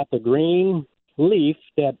then you got the green leaf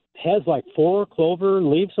that has like 4 clover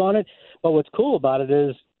leaves on it. But what's cool about it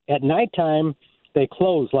is at nighttime they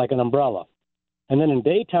close like an umbrella. And then in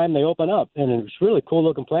daytime, they open up, and it's a really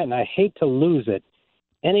cool-looking plant, and I hate to lose it.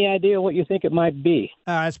 Any idea what you think it might be?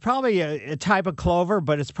 It's probably a type of clover,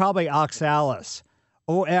 but it's probably oxalis,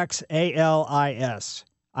 Oxalis.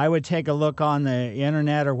 I would take a look on the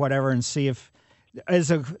internet or whatever and see if – is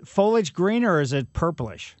the foliage green or is it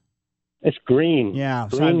purplish? It's green. Yeah.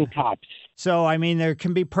 Green tops. So, I mean, there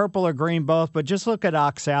can be purple or green both, but just look at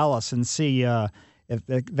oxalis and see if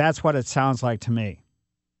that's what it sounds like to me.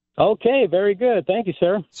 Okay, very good. Thank you,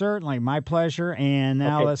 sir. Certainly. My pleasure. And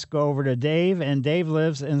now Let's go over to Dave. And Dave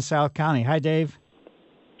lives in South County. Hi, Dave.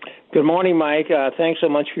 Good morning, Mike. Thanks so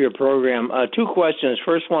much for your program. 2 questions.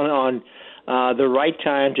 First one on the right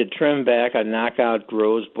time to trim back a knockout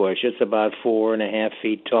rose bush. It's about 4.5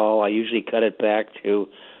 feet tall. I usually cut it back to,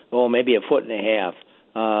 maybe 1.5 feet.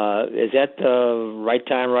 Is that the right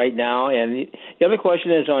time right now? And the other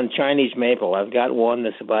question is on Chinese maple. I've got one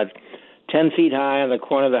that's about 10 feet high on the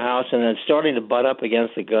corner of the house, and it's starting to butt up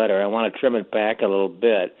against the gutter. I want to trim it back a little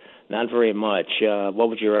bit, not very much. What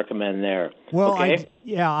would you recommend there? Well,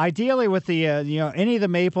 ideally with the, any of the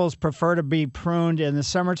maples prefer to be pruned in the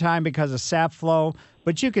summertime because of sap flow,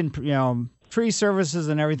 but you can, tree services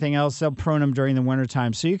and everything else, they'll prune them during the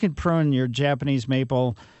wintertime. So you can prune your Japanese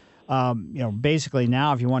maple basically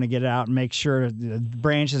now if you want to get it out and make sure the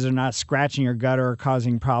branches are not scratching your gutter or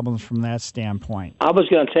causing problems from that standpoint. I was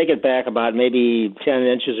going to take it back about maybe 10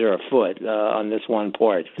 inches or a foot on this one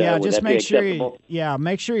part. Just make sure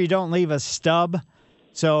make sure you don't leave a stub.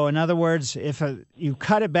 So in other words, if you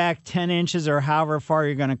cut it back 10 inches or however far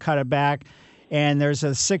you're going to cut it back, and there's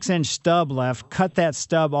a 6-inch stub left, cut that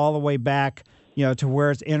stub all the way back, to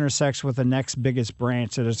where it intersects with the next biggest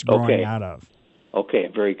branch that it's growing out of. Okay,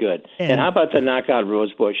 very good. And how about the knockout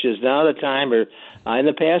rose bush? Is now the time, or in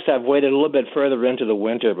the past I've waited a little bit further into the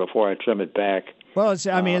winter before I trim it back? Well,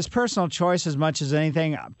 it's personal choice as much as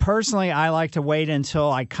anything. Personally, I like to wait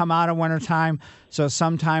until I come out of wintertime, so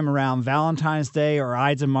sometime around Valentine's Day or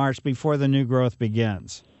Ides of March before the new growth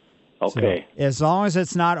begins. Okay. So, as long as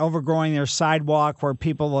it's not overgrowing their sidewalk where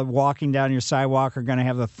people are walking down your sidewalk are going to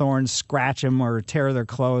have the thorns scratch them or tear their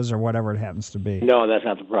clothes or whatever it happens to be. No, that's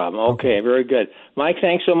not the problem. Okay, very good. Mike,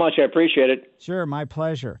 thanks so much. I appreciate it. Sure, my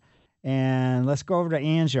pleasure. And let's go over to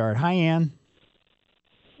Ann's yard. Hi, Ann.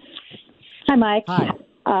 Hi, Mike. Hi.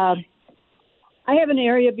 I have an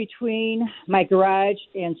area between my garage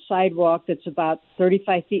and sidewalk that's about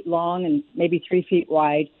 35 feet long and maybe 3 feet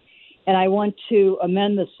wide, and I want to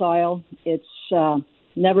amend the soil. It's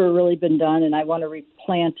never really been done, and I want to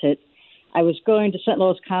replant it. I was going to St.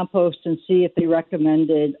 Louis Compost and see if they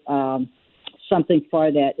recommended something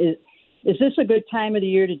for that. Is this a good time of the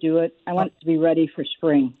year to do it? I want it to be ready for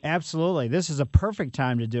spring. Absolutely. This is a perfect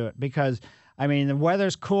time to do it because, I mean, the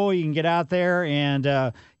weather's cool. You can get out there and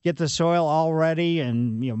get the soil all ready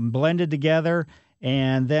and blended together.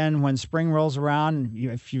 And then when spring rolls around,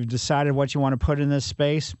 if you've decided what you want to put in this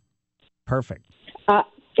space, perfect.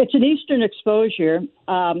 It's an eastern exposure.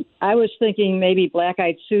 I was thinking maybe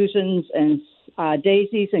black-eyed Susans and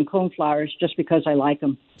daisies and coneflowers just because I like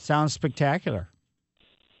them. Sounds spectacular.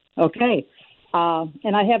 Okay.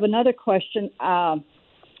 And I have another question.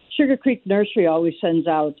 Sugar Creek Nursery always sends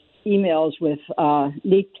out emails with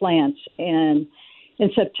neat plants. And in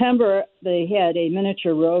September, they had a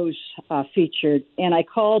miniature rose featured. And I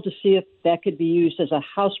called to see if that could be used as a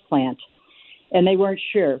house plant. And they weren't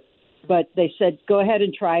sure. But they said, go ahead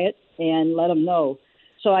and try it and let them know.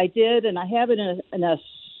 So I did, and I have it in a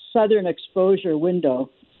southern exposure window.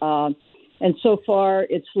 And so far,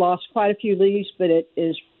 it's lost quite a few leaves, but it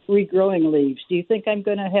is regrowing leaves. Do you think I'm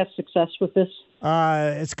going to have success with this?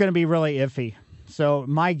 It's going to be really iffy. So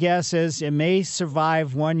my guess is it may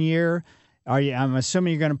survive 1 year. I'm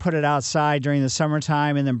assuming you're going to put it outside during the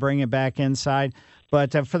summertime and then bring it back inside.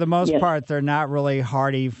 But for the most part, they're not really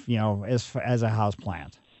hardy, as a house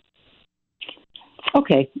plant.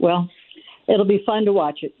 Okay, well, it'll be fun to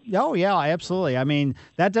watch it. Oh, yeah, absolutely. I mean,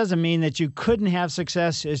 that doesn't mean that you couldn't have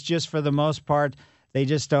success. It's just for the most part, they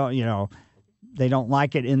just don't, they don't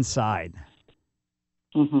like it inside.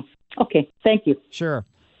 Mm-hmm. Okay, thank you. Sure.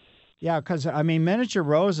 Yeah, because, miniature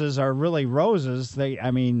roses are really roses. They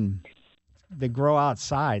grow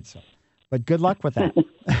outside. So. But good luck with that.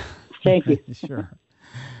 Thank you. Sure.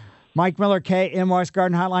 Mike Miller, KMOX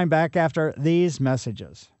Garden Hotline, back after these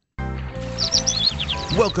messages.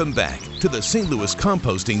 Welcome back to the St. Louis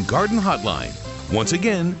Composting Garden Hotline. Once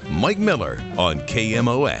again, Mike Miller on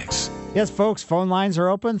KMOX. Yes, folks, phone lines are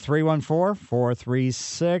open,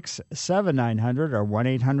 314-436-7900 or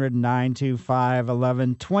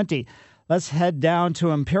 1-800-925-1120. Let's head down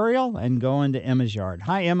to Imperial and go into Emma's yard.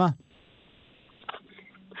 Hi, Emma.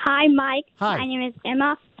 Hi, Mike. Hi. My name is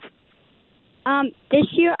Emma. This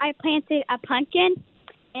year I planted a pumpkin,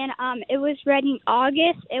 and it was ready in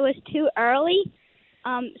August. It was too early.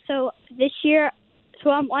 So this year,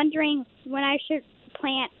 I'm wondering when I should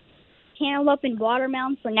plant cantaloupe and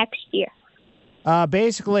watermelon for next year.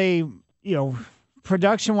 Basically,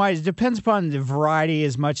 production-wise, it depends upon the variety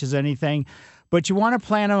as much as anything. But you want to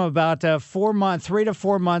plant them about 3 to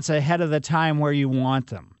 4 months ahead of the time where you want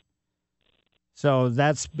them. So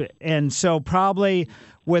probably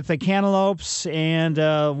with the cantaloupes and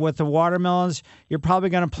with the watermelons, you're probably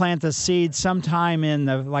going to plant the seed sometime in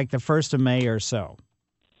the 1st of May or so.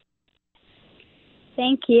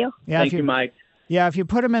 Thank you. Yeah, Thank you, Mike. Yeah, if you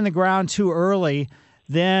put them in the ground too early,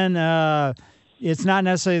 then it's not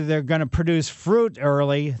necessarily they're going to produce fruit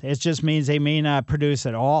early. It just means they may not produce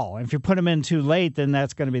at all. If you put them in too late, then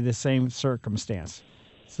that's going to be the same circumstance.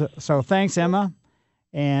 So thanks, Emma.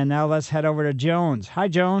 And now let's head over to Jones. Hi,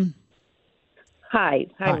 Joan. Hi,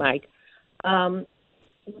 Mike.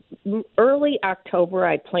 Early October,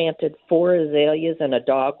 I planted 4 azaleas in a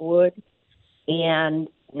dogwood, and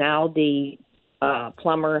now the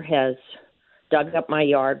plumber has dug up my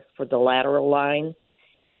yard for the lateral line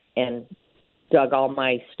and dug all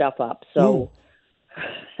my stuff up. So,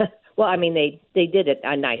 well, they did it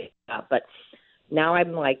a nice job, but now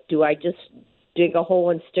I'm like, do I just dig a hole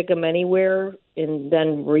and stick them anywhere and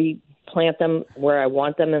then replant them where I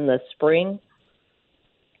want them in the spring?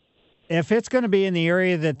 If it's going to be in the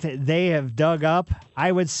area that they have dug up,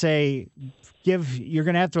 I would say you're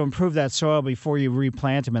going to have to improve that soil before you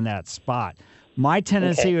replant them in that spot. My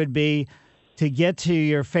tendency would be to get to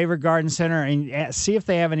your favorite garden center and see if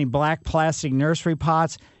they have any black plastic nursery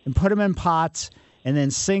pots and put them in pots and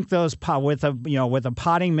then sink those with a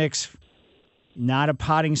potting mix, not a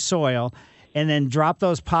potting soil, and then drop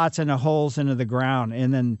those pots into holes into the ground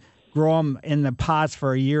and then grow them in the pots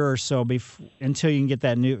for a year or so until you can get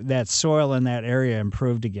that soil in that area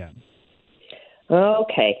improved again.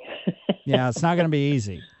 Okay. Yeah, it's not going to be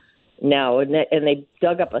easy. No, and they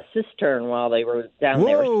dug up a cistern while they were down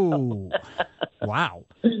there. Whoa! Wow.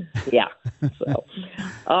 Yeah. So,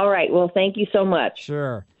 all right. Well, thank you so much.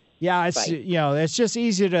 Sure. Yeah, it's Bye. it's just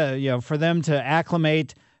easy to for them to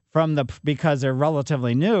acclimate because they're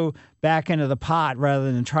relatively new back into the pot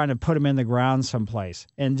rather than trying to put them in the ground someplace.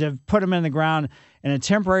 And to put them in the ground in a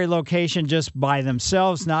temporary location just by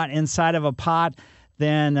themselves, not inside of a pot,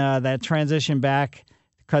 then that transition back,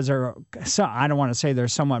 because I don't want to say they're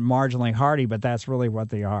somewhat marginally hardy, but that's really what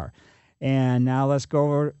they are. And now let's go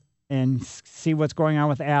over and see what's going on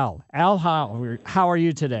with Al. Al, how are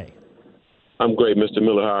you today? I'm great, Mr.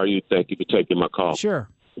 Miller. How are you? Thank you for taking my call. Sure.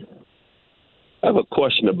 I have a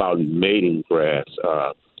question about mating grass.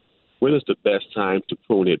 When is the best time to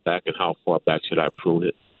prune it back, and how far back should I prune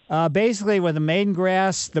it? Basically, with the maiden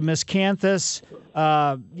grass, the miscanthus,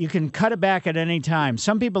 you can cut it back at any time.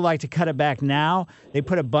 Some people like to cut it back now. They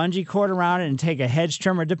put a bungee cord around it and take a hedge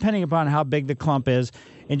trimmer, depending upon how big the clump is,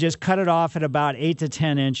 and just cut it off at about 8 to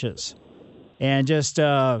 10 inches. And just,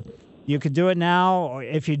 you could do it now.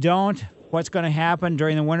 If you don't, what's going to happen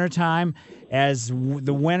during the wintertime, as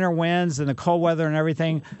the winter winds and the cold weather and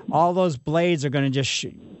everything, all those blades are going to just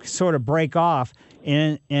sort of break off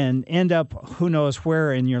and end up who knows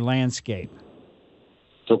where in your landscape.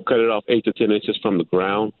 So cut it off 8 to 10 inches from the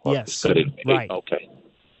ground? Yes, cut it right. Okay.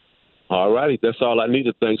 All righty. That's all I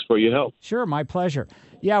needed. Thanks for your help. Sure, my pleasure.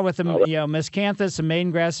 Yeah, with the miscanthus and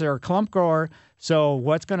maiden grass are a clump grower, so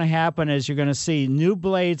what's going to happen is you're going to see new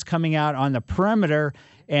blades coming out on the perimeter,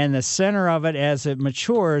 and the center of it, as it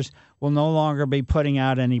matures, will no longer be putting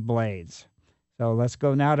out any blades. So let's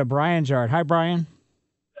go now to Brian's yard. Hi, Brian.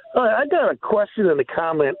 I got a question and a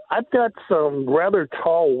comment. I've got some rather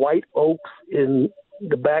tall white oaks in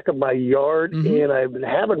the back of my yard, and I've been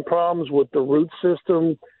having problems with the root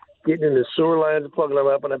system, getting in the sewer lines and plugging them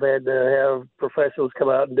up, and I've had to have professionals come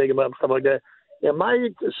out and dig them up and stuff like that. Am I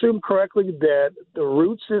assumed correctly that the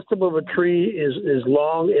root system of a tree is as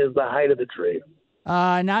long as the height of the tree?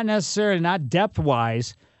 Not necessarily, not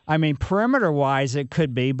depth-wise. I mean, perimeter-wise, it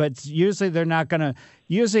could be, but usually they're not going to.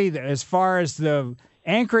 Usually, as far as the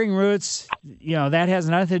anchoring roots, that has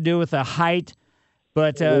nothing to do with the height.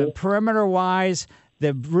 But perimeter-wise,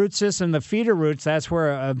 the root system, the feeder roots, that's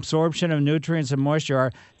where absorption of nutrients and moisture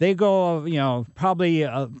are. They go, probably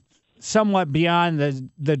somewhat beyond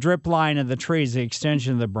the drip line of the trees, the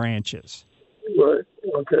extension of the branches. Right.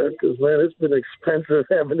 Okay. Because, man, it's been expensive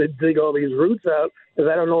having to dig all these roots out, because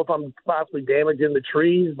I don't know if I'm possibly damaging the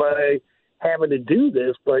trees by having to do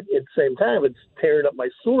this, but at the same time, it's tearing up my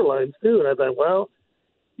sewer lines, too. And I thought, well,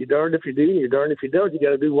 you're darned if you do, you're darned if you don't. You got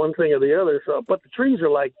to do one thing or the other. So, but the trees are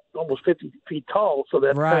like almost 50 feet tall, so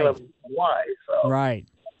that's kind of why. So. Right.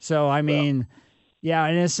 So, I mean, yeah,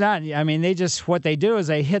 and it's not, I mean, what they do is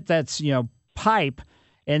they hit that, pipe,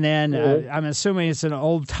 and then I'm assuming it's an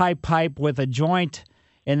old type pipe with a joint,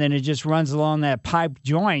 and then it just runs along that pipe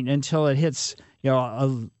joint until it hits,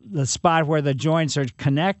 the spot where the joints are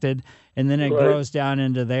connected, and then it grows down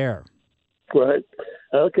into there. Right.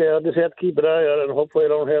 Okay, I'll just have to keep an eye on it, and hopefully I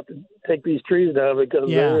don't have to take these trees down, because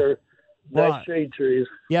they're nice shade trees.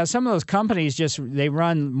 Yeah, some of those companies they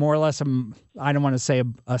run more or less I don't want to say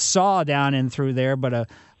a saw down in through there, but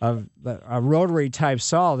a rotary type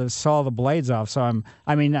saw to saw the blades off. So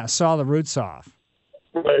saw the roots off.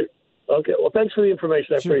 Right. Okay. Well, thanks for the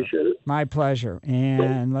information. I appreciate it. My pleasure.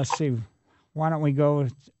 And let's see, why don't we go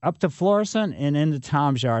up to Florissant and into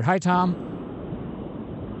Tom's yard? Hi, Tom.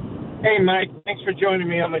 Hey, Mike. Thanks for joining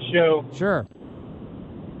me on the show. Sure.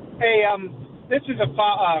 Hey, this is a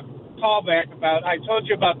callback about, I told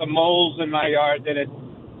you about the moles in my yard that had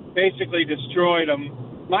basically destroyed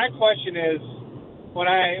them. My question is, when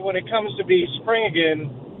it comes to be spring again,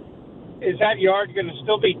 is that yard going to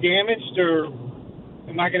still be damaged, or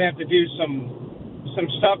am I going to have to do some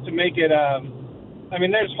stuff to make it?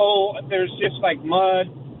 There's just like mud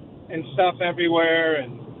and stuff everywhere,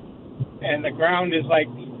 and the ground is like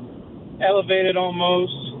elevated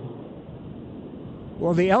almost.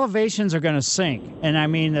 Well, the elevations are going to sink, and I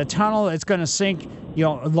mean the tunnel, it's going to sink,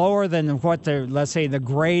 lower than what let's say the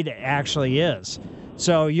grade actually is.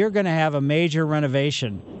 So you're going to have a major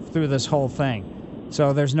renovation through this whole thing.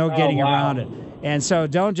 So there's no getting around it. And so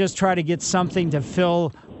don't just try to get something to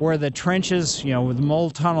fill where the trenches, with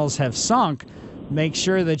mold tunnels have sunk. Make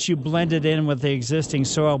sure that you blend it in with the existing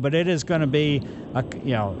soil, but it is going to be,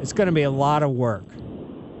 it's going to be a lot of work.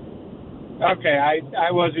 Okay,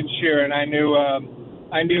 I wasn't sure, and I knew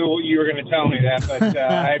you were going to tell me that, but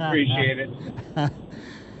I appreciate it.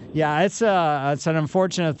 Yeah, it's an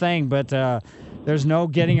unfortunate thing, but there's no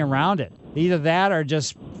getting around it. Either that or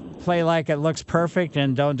just play like it looks perfect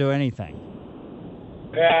and don't do anything.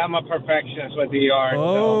 Yeah, I'm a perfectionist with the yard.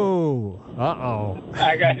 Oh, uh-oh.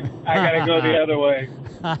 I got to go the other way.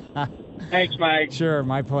 Thanks, Mike. Sure,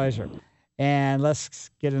 my pleasure. And let's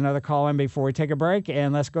get another call in before we take a break,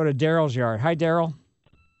 and let's go to Daryl's yard. Hi, Daryl.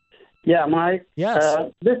 Yeah, Mike.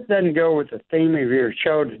 Yes. This doesn't go with the theme of your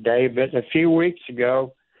show today, but a few weeks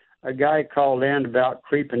ago, a guy called in about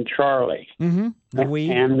Creeping Charlie. Mm-hmm. The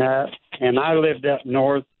weed. And I lived up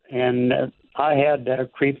north, and I had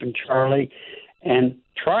Creeping Charlie, and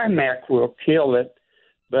Trimac will kill it,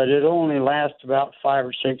 but it only lasts about 5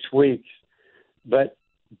 or 6 weeks. But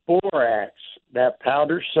borax, that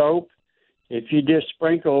powder soap, if you just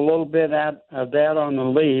sprinkle a little bit of that on the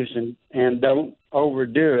leaves and don't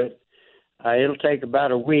overdo it, it'll take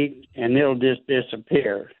about a week and it'll just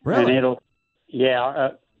disappear. Really? And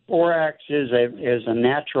borax is a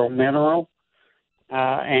natural mineral,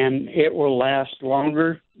 and it will last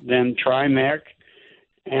longer than Trimac.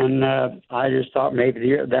 And I just thought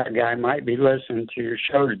maybe that guy might be listening to your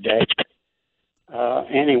show today.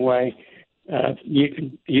 Anyway,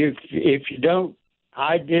 if you don't,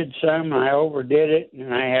 I did some. I overdid it,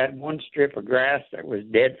 and I had one strip of grass that was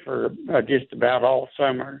dead for just about all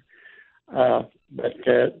summer. But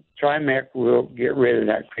Trimac will get rid of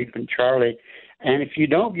that Creeping Charlie, and if you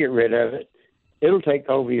don't get rid of it, it'll take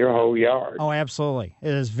over your whole yard. Oh, absolutely.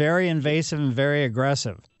 It is very invasive and very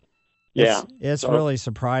aggressive. Yeah. It's really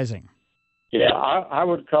surprising. Yeah, I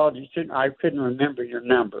would have called you. I couldn't remember your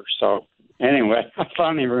number. So anyway, I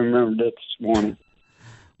finally remembered it this morning.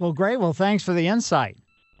 Well, great. Well, thanks for the insight.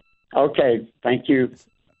 Okay. Thank you.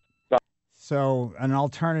 Bye. So an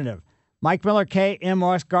alternative. Mike Miller,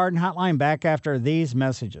 KMOX Garden Hotline, back after these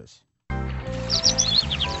messages.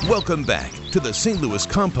 Welcome back to the St. Louis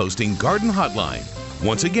Composting Garden Hotline.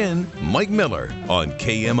 Once again, Mike Miller on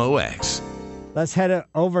KMOX. Let's head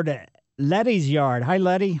over to Letty's yard. Hi,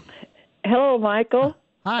 Letty. Hello, Michael.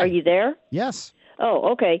 Hi. Are you there? Yes.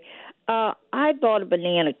 Oh, okay. I bought a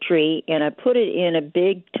banana tree, and I put it in a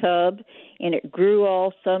big tub, and it grew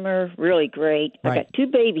all summer really great. Right. I got 2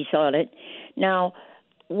 babies on it. Now,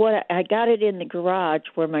 I got it in the garage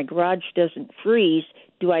where my garage doesn't freeze.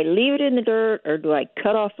 Do I leave it in the dirt, or do I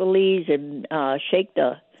cut off the leaves and shake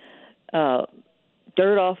the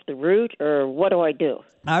dirt off the root, or what do I do?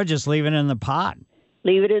 I would just leave it in the pot.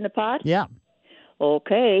 Leave it in the pot? Yeah.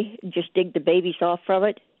 Okay. Just dig the babies off from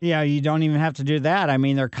it? Yeah, you don't even have to do that. I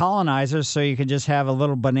mean, they're colonizers, so you could just have a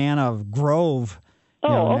little banana grove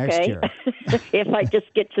next year. If I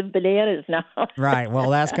just get some bananas now. Right. Well,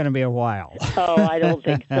 that's going to be a while. Oh, I don't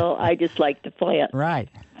think so. I just like to plant. Right.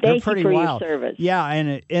 Thank They're pretty you for wild. your service. Yeah,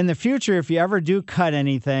 and in the future, if you ever do cut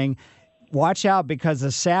anything, watch out because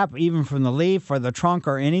the sap, even from the leaf or the trunk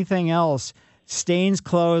or anything else, stains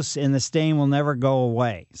close, and the stain will never go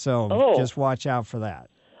away. So just watch out for that.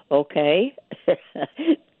 Okay.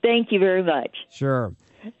 Thank you very much. Sure.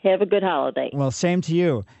 Have a good holiday. Well, same to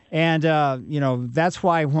you. And, that's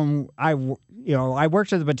why when I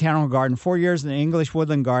worked at the Botanical Garden 4 years in the English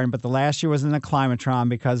Woodland Garden, but the last year was in the Climatron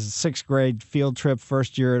because 6th grade field trip,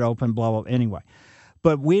 first year it opened, blah, blah, anyway.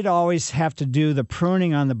 But we'd always have to do the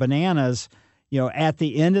pruning on the bananas, at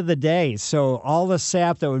the end of the day. So all the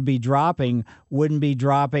sap that would be dropping wouldn't be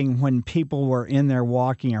dropping when people were in there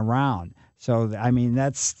walking around. So, I mean,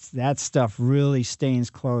 that stuff really stains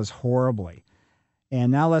clothes horribly.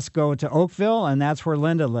 And now let's go to Oakville, and that's where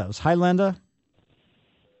Linda lives. Hi, Linda.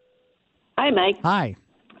 Hi, Mike. Hi.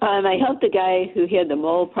 I hope the guy who had the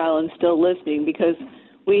mold problem is still listening because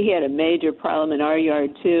we had a major problem in our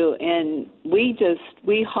yard, too. And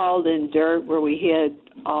we hauled in dirt where we had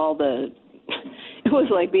all the – it was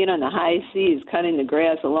like being on the high seas, cutting the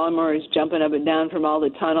grass. The lawnmower is jumping up and down from all the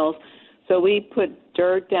tunnels. So we put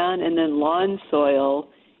dirt down and then lawn soil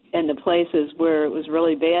in the places where it was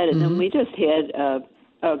really bad. And then we just had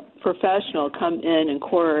a professional come in and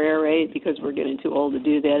core aerate because we're getting too old to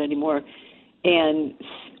do that anymore and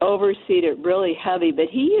overseed it really heavy. But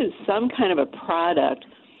he used some kind of a product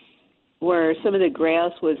where some of the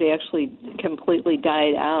grass was actually completely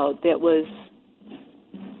died out that was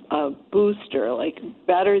a booster, like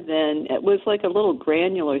better than, it was like a little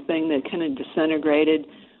granular thing that kind of disintegrated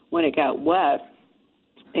when it got wet.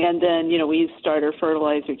 And then, we used starter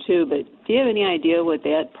fertilizer too, but do you have any idea what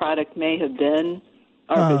that product may have been?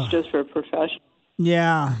 Or if it's just for professionals?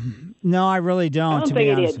 Yeah. No, I really don't, I don't to think be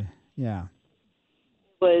it honest. did. Yeah.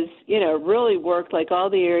 Was, really worked, like all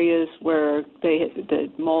the areas where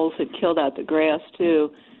the moles had killed out the grass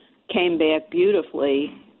too, came back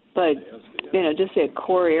beautifully. But, just that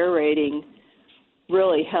core aerating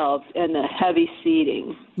really helped, and the heavy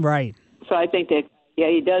seeding. Right. So I think that,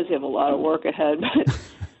 he does have a lot of work ahead, but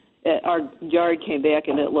our yard came back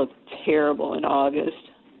and it looked terrible in August.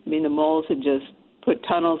 I mean, the moles had just put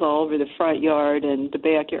tunnels all over the front yard, and the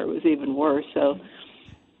backyard was even worse. So.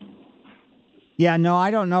 Yeah, no,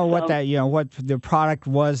 I don't know what that, what the product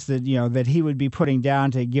was that, that he would be putting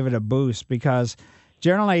down to give it a boost, because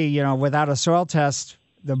generally, without a soil test,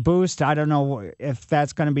 the boost, I don't know if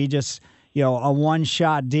that's going to be just, a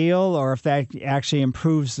one-shot deal, or if that actually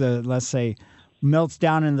improves the, let's say, melts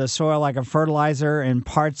down in the soil like a fertilizer, and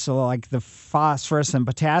parts of like the phosphorus and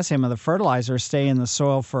potassium of the fertilizer stay in the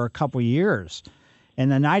soil for a couple years. And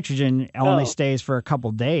the nitrogen only stays for a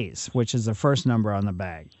couple days, which is the first number on the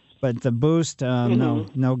bag. But the boost,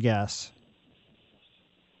 no guess.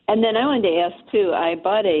 And then I wanted to ask, too, I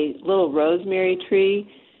bought a little rosemary tree,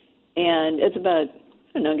 and it's about,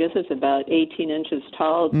 I guess it's about 18 inches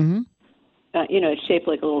tall. Mm-hmm. It's shaped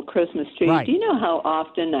like a little Christmas tree. Right. Do you know how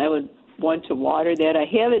often I would want to water that? I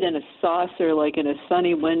have it in a saucer, like in a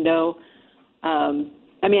sunny window. I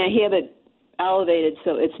have it elevated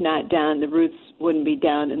so it's not down. The roots wouldn't be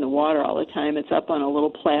down in the water all the time. It's up on a little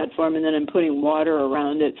platform, and then I'm putting water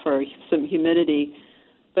around it for some humidity.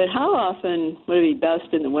 But how often would it be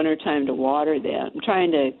best in the wintertime to water that? I'm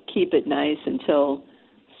trying to keep it nice until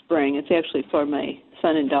spring. It's actually for my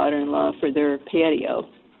son and daughter-in-law for their patio.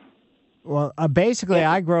 Well, basically,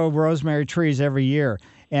 I grow rosemary trees every year.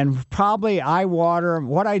 And probably I water,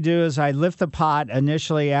 what I do is I lift the pot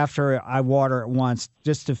initially after I water it once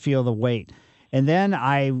just to feel the weight. And then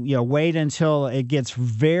I wait until it gets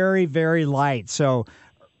very, very light. So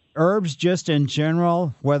herbs just in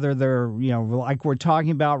general, whether they're, like we're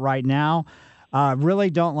talking about right now, really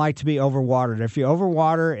don't like to be overwatered. If you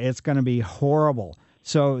overwater, it's going to be horrible.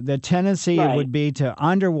 So the tendency would be to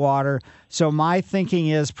underwater. So my thinking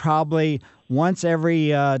is probably once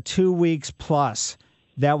every 2 weeks plus.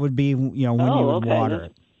 That would be, when you would water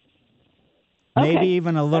it. Maybe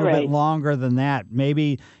even a little bit longer than that.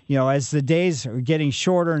 Maybe, as the days are getting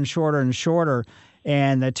shorter and shorter and shorter,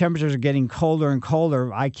 and the temperatures are getting colder and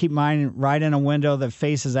colder, I keep mine right in a window that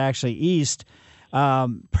faces actually east.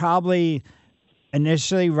 Probably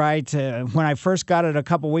initially, when I first got it a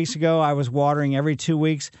couple weeks ago, I was watering every 2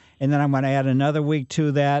 weeks, and then I'm going to add another week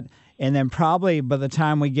to that. And then probably by the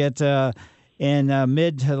time we get in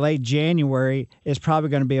mid to late January, it's probably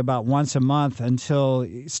going to be about once a month until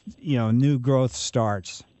new growth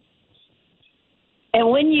starts. And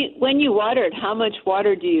when you water it, how much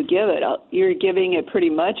water do you give it? You're giving it pretty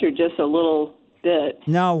much, or just a little bit?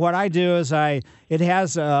 No, what I do is I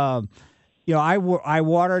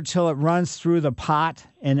water till it runs through the pot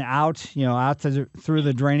and out, through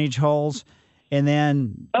the drainage holes. And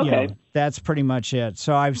then, that's pretty much it.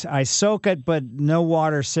 So I soak it, but no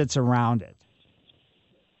water sits around it.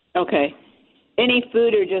 Okay. Any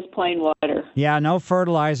food or just plain water? Yeah, no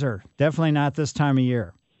fertilizer. Definitely not this time of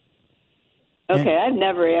year. Okay, I've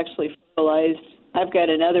never actually fertilized. I've got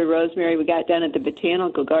another rosemary we got down at the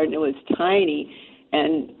botanical garden. It was tiny,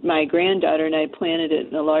 and my granddaughter and I planted it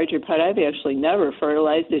in a larger pot. I've actually never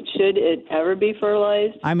fertilized it. Should it ever be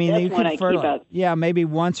fertilized? I mean, that's you one can fertilize. Yeah, maybe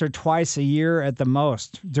once or twice a year at the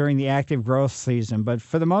most during the active growth season. But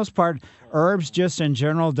for the most part, herbs just in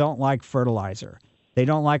general don't like fertilizer. They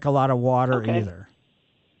don't like a lot of water either.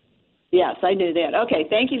 Yes, I knew that. Okay,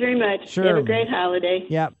 thank you very much. Sure. Have a great holiday.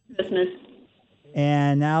 Yep. Christmas.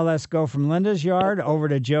 And now let's go from Linda's yard over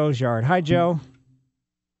to Joe's yard. Hi, Joe.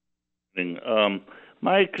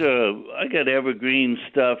 Mike, I got evergreen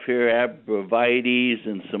stuff here, abrevieties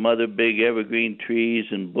and some other big evergreen trees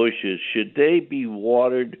and bushes. Should they be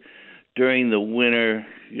watered during the winter,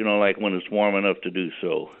 like when it's warm enough to do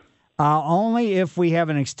so? Only if we have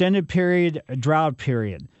an extended period, a drought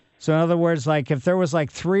period. So in other words, like if there was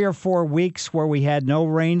like 3 or 4 weeks where we had no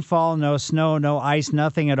rainfall, no snow, no ice,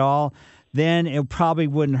 nothing at all, then it probably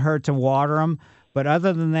wouldn't hurt to water them. But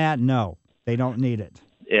other than that, no, they don't need it.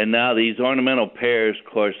 And now these ornamental pears,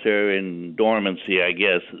 of course, they're in dormancy, I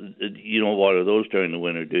guess. You don't water those during the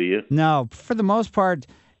winter, do you? No, for the most part,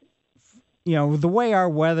 the way our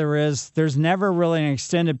weather is, there's never really an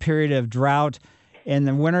extended period of drought. In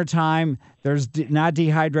the wintertime, there's not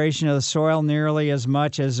dehydration of the soil nearly as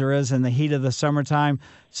much as there is in the heat of the summertime.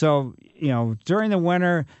 So, during the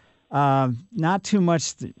winter, not too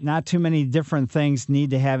many different things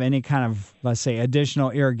need to have any kind of, let's say,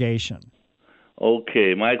 additional irrigation.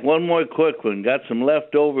 Okay, Mike, one more quick one. Got some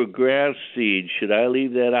leftover grass seed. Should I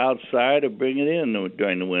leave that outside or bring it in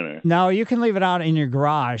during the winter? No, you can leave it out in your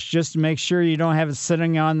garage. Just to make sure you don't have it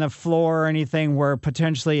sitting on the floor or anything where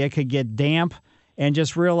potentially it could get damp. And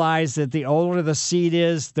just realize that the older the seed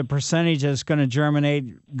is, the percentage that's going to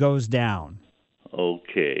germinate goes down.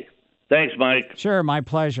 Okay. Thanks, Mike. Sure, my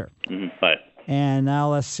pleasure. Bye. And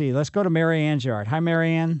now let's see. Let's go to Mary Ann's yard. Hi,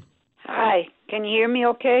 Mary Ann. Hi. Can you hear me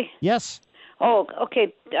okay? Yes. Oh,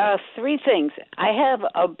 okay. 3 things. I have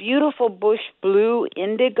a beautiful bush blue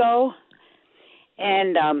indigo,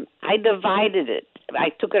 and I divided it. I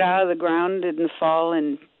took it out of the ground in the fall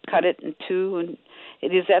and cut it in 2. And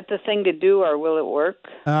is that the thing to do, or will it work?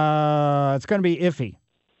 It's going to be iffy.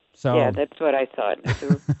 So yeah, that's what I thought.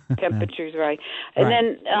 The temperature's right. And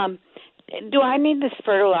then, do I need to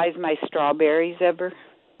fertilize my strawberries ever?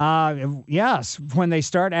 Yes, when they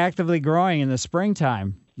start actively growing in the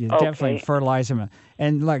springtime, you definitely fertilize them.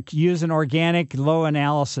 And use an organic, low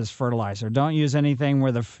analysis fertilizer. Don't use anything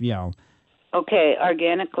where Okay,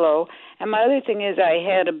 organic low. And my other thing is I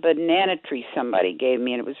had a banana tree somebody gave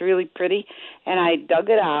me, and it was really pretty. And I dug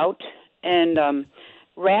it out and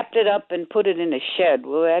wrapped it up and put it in a shed.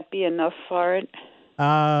 Will that be enough for it?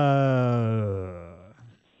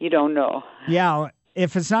 You don't know. Yeah,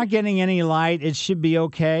 if it's not getting any light, it should be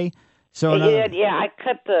okay. So I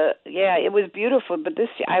cut it was beautiful, but this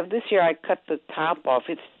year I cut the top off.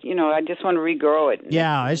 It's I just want to regrow it.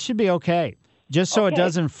 Yeah, it should be okay, just so it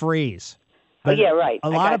doesn't freeze. But right. A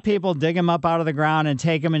lot of people dig them up out of the ground and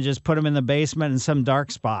take them and just put them in the basement in some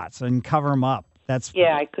dark spots and cover them up.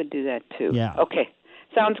 I could do that too. Yeah. Okay.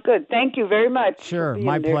 Sounds good. Thank you very much. Sure,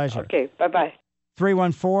 my pleasure. Okay, bye-bye.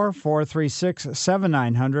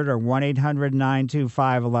 314-436-7900 or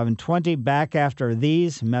 1-800-925-1120. Back after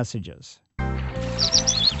these messages.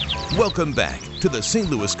 Welcome back to the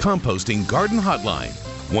St. Louis Composting Garden Hotline.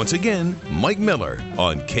 Once again, Mike Miller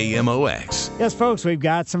on KMOX. Yes, folks, we've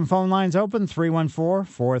got some phone lines open,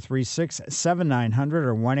 314-436-7900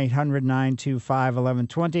 or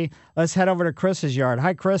 1-800-925-1120. Let's head over to Chris's yard.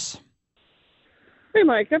 Hi, Chris. Hey,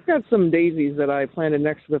 Mike, I've got some daisies that I planted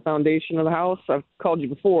next to the foundation of the house. I've called you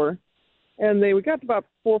before. And we got about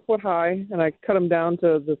 4 foot high, and I cut them down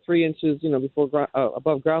to the 3 inches, before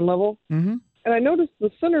above ground level. Mm-hmm. And I noticed the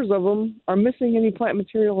centers of them are missing any plant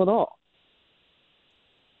material at all.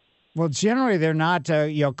 Well, generally they're not,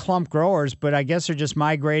 clump growers, but I guess they're just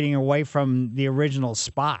migrating away from the original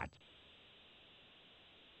spot.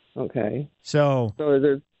 Okay. So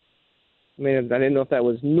there's, I didn't know if that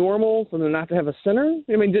was normal for them not to have a center.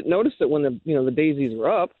 Didn't notice it when the daisies were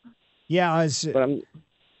up. Yeah, it's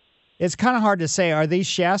kind of hard to say. Are these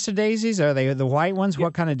Shasta daisies? Are they the white ones? Yeah.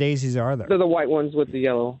 What kind of daisies are there? They're the white ones with the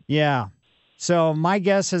yellow. Yeah. So my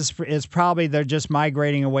guess is probably they're just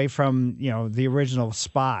migrating away from, the original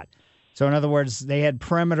spot. So in other words, they had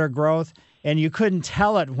perimeter growth, and you couldn't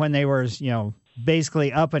tell it when they were,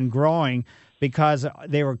 basically up and growing because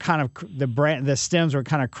they were kind of the stems were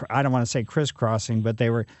kind of, I don't want to say crisscrossing, but they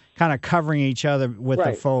were kind of covering each other with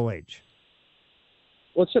the foliage.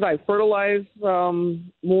 Well, should I fertilize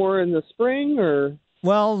more in the spring or?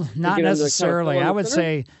 Well, not necessarily. I would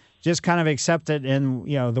say just kind of accept it in,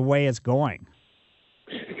 the way it's going.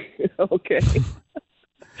 Okay.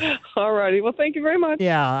 All righty. Well, thank you very much.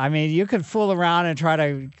 Yeah, you could fool around and try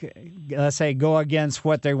to, let's say, go against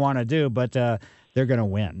what they want to do, but they're going to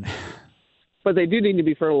win. But they do need to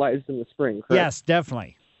be fertilized in the spring, correct? Yes,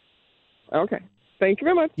 definitely. Okay. Thank you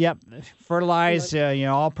very much. Yep. Fertilize,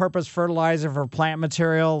 all-purpose fertilizer for plant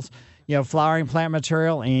materials, flowering plant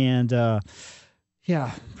material, and,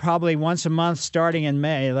 probably once a month starting in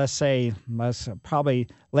May, let's say probably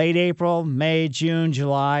late April, May, June,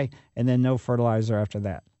 July, and then no fertilizer after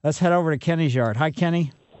that. Let's head over to Kenny's yard. Hi,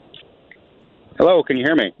 Kenny. Hello, can you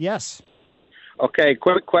hear me? Yes. Okay,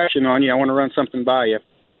 quick question on you. I want to run something by you.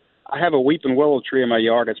 I have a weeping willow tree in my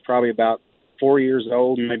yard that's probably about 4 years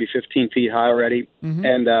old and maybe 15 feet high already. Mm-hmm.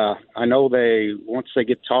 And I know once they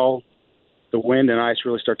get tall, the wind and ice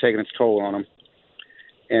really start taking its toll on them.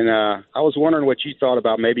 And I was wondering what you thought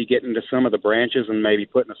about maybe getting to some of the branches and maybe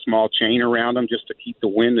putting a small chain around them just to keep the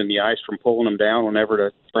wind and the ice from pulling them down whenever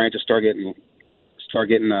the branches start getting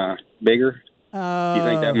bigger. Do you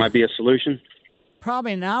think that might be a solution?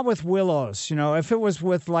 Probably not with willows. If it was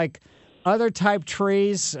with other type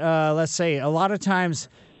trees, let's say a lot of times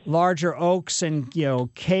larger oaks and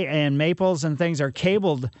and maples and things are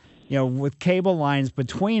cabled, with cable lines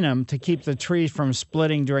between them to keep the trees from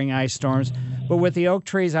splitting during ice storms. But with the oak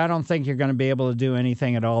trees, I don't think you're going to be able to do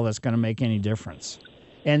anything at all that's going to make any difference.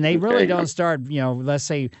 And they really don't start, let's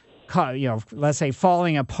say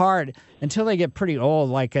falling apart until they get pretty old,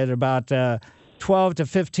 like at about 12 to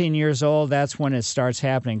 15 years old. That's when it starts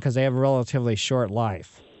happening because they have a relatively short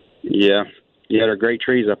life. Yeah. Yeah, they're great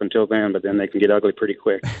trees up until then, but then they can get ugly pretty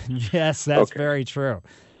quick. Yes, that's very true.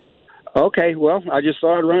 Okay, well, I just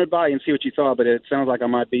thought I'd run it by you and see what you thought, but it sounds like I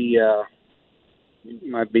might be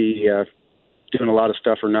doing a lot of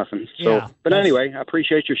stuff for nothing. So, Yeah, but anyway, I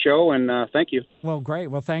appreciate your show, and thank you. Well, great.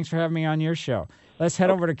 Well, thanks for having me on your show. Let's head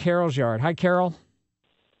over to Carol's yard. Hi, Carol.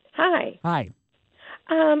 Hi. Hi.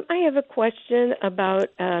 I have a question about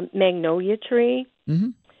magnolia tree.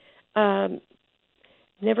 Mm-hmm.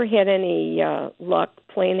 Never had any luck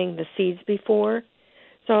planting the seeds before,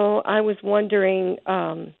 so I was wondering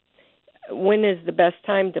when is the best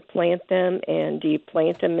time to plant them, and do you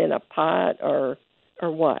plant them in a pot or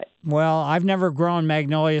what? Well, I've never grown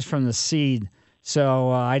magnolias from the seed,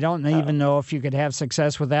 so I don't even know if you could have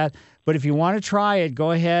success with that. But if you want to try it,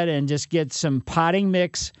 go ahead and just get some potting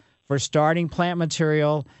mix for starting plant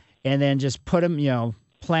material, and then just put them,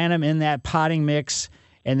 plant them in that potting mix,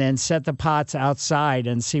 and then set the pots outside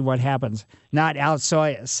and see what happens. Not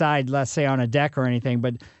outside, let's say on a deck or anything,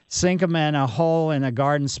 but sink them in a hole in a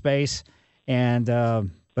garden space. And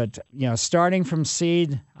but starting from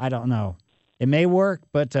seed, I don't know. It may work,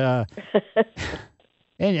 but and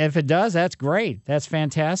if it does, that's great. That's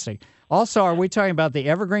fantastic. Also, are we talking about the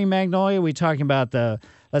evergreen magnolia? Are we talking about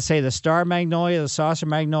let's say the star magnolia, the saucer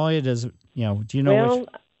magnolia? Do you know Well, which?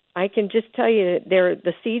 I can just tell you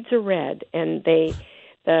the seeds are red, and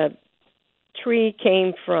the tree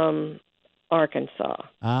came from Arkansas.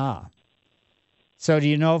 Ah. So do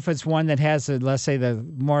you know if it's one that has, let's say, the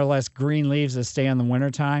more or less green leaves that stay in the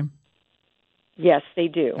wintertime? Yes, they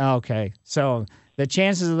do. Okay. So the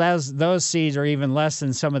chances of those seeds are even less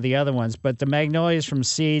than some of the other ones, but the magnolias from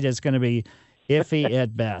seed is going to be iffy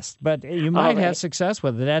at best. But you might have success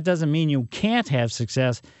with it. That doesn't mean you can't have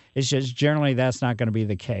success. It's just generally that's not going to be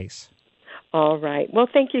the case. All right. Well,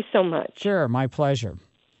 thank you so much. Sure. My pleasure.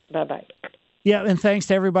 Bye-bye. Yeah, and thanks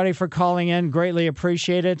to everybody for calling in. Greatly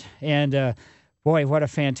appreciate it. And boy, what a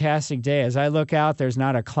fantastic day. As I look out, there's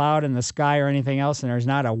not a cloud in the sky or anything else, and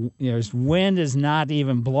there's wind is not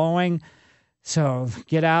even blowing. So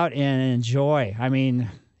get out and enjoy. I mean,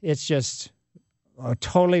 it's just a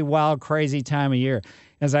totally wild, crazy time of year.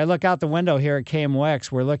 As I look out the window here at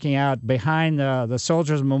KMOX, we're looking out behind the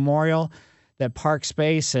Soldiers Memorial, that park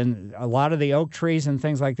space, and a lot of the oak trees and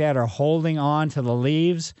things like that are holding on to the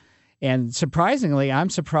leaves. And surprisingly, I'm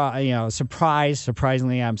surprised.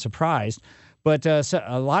 Surprisingly, I'm surprised. But so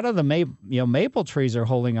a lot of the maple trees are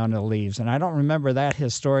holding on to the leaves, and I don't remember that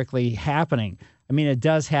historically happening. I mean, it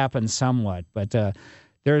does happen somewhat, but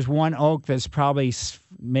there's one oak that's probably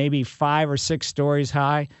maybe 5 or 6 stories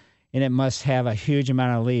high, and it must have a huge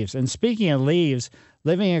amount of leaves. And speaking of leaves,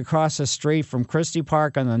 living across the street from Christie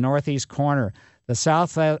Park on the northeast corner, the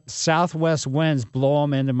southwest winds blow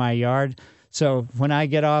them into my yard. So when I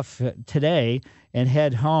get off today and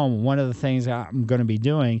head home, one of the things I'm going to be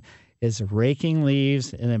doing is raking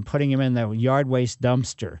leaves and then putting them in the yard waste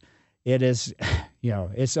dumpster. It is,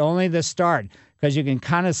 it's only the start, because you can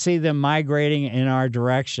kind of see them migrating in our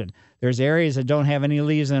direction. There's areas that don't have any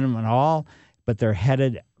leaves in them at all, but they're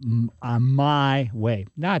headed on my way,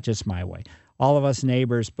 not just my way, all of us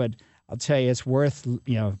neighbors. But I'll tell you, it's worth,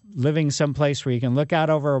 living someplace where you can look out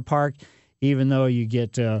over a park, even though you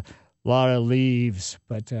get a lot of leaves.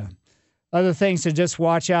 But other things to just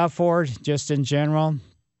watch out for, just in general,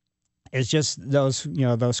 is just those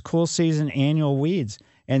cool season annual weeds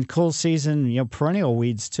and cool season, perennial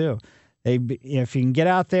weeds too. If you can get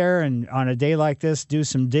out there and on a day like this do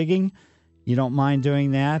some digging, you don't mind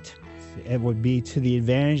doing that, it would be to the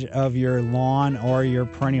advantage of your lawn or your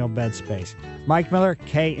perennial bed space. Mike Miller,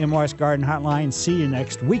 KMOX Garden Hotline. See you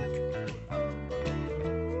next week.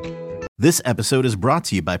 This episode is brought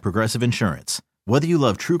to you by Progressive Insurance. Whether you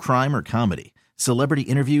love true crime or comedy, celebrity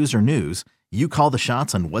interviews or news, you call the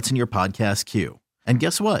shots on what's in your podcast queue. And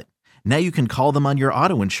guess what? Now you can call them on your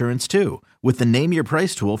auto insurance too, with the Name Your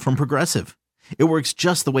Price tool from Progressive. It works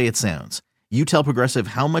just the way it sounds. You tell Progressive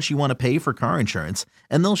how much you want to pay for car insurance,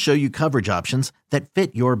 and they'll show you coverage options that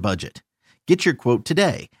fit your budget. Get your quote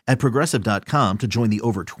today at Progressive.com to join the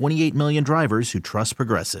over 28 million drivers who trust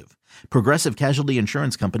Progressive. Progressive Casualty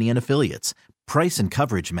Insurance Company and Affiliates. Price and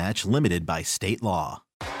coverage match limited by state law.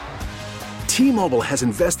 T-Mobile has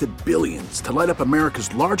invested billions to light up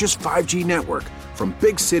America's largest 5G network, from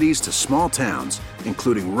big cities to small towns,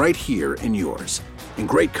 including right here in yours. And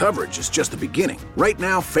great coverage is just the beginning. Right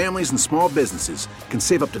now, families and small businesses can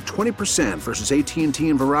save up to 20% versus AT&T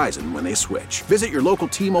and Verizon when they switch. Visit your local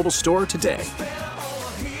T-Mobile store today.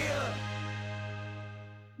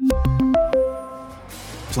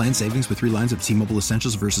 Plan savings with 3 lines of T-Mobile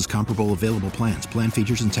Essentials versus comparable available plans. Plan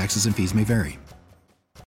features and taxes and fees may vary.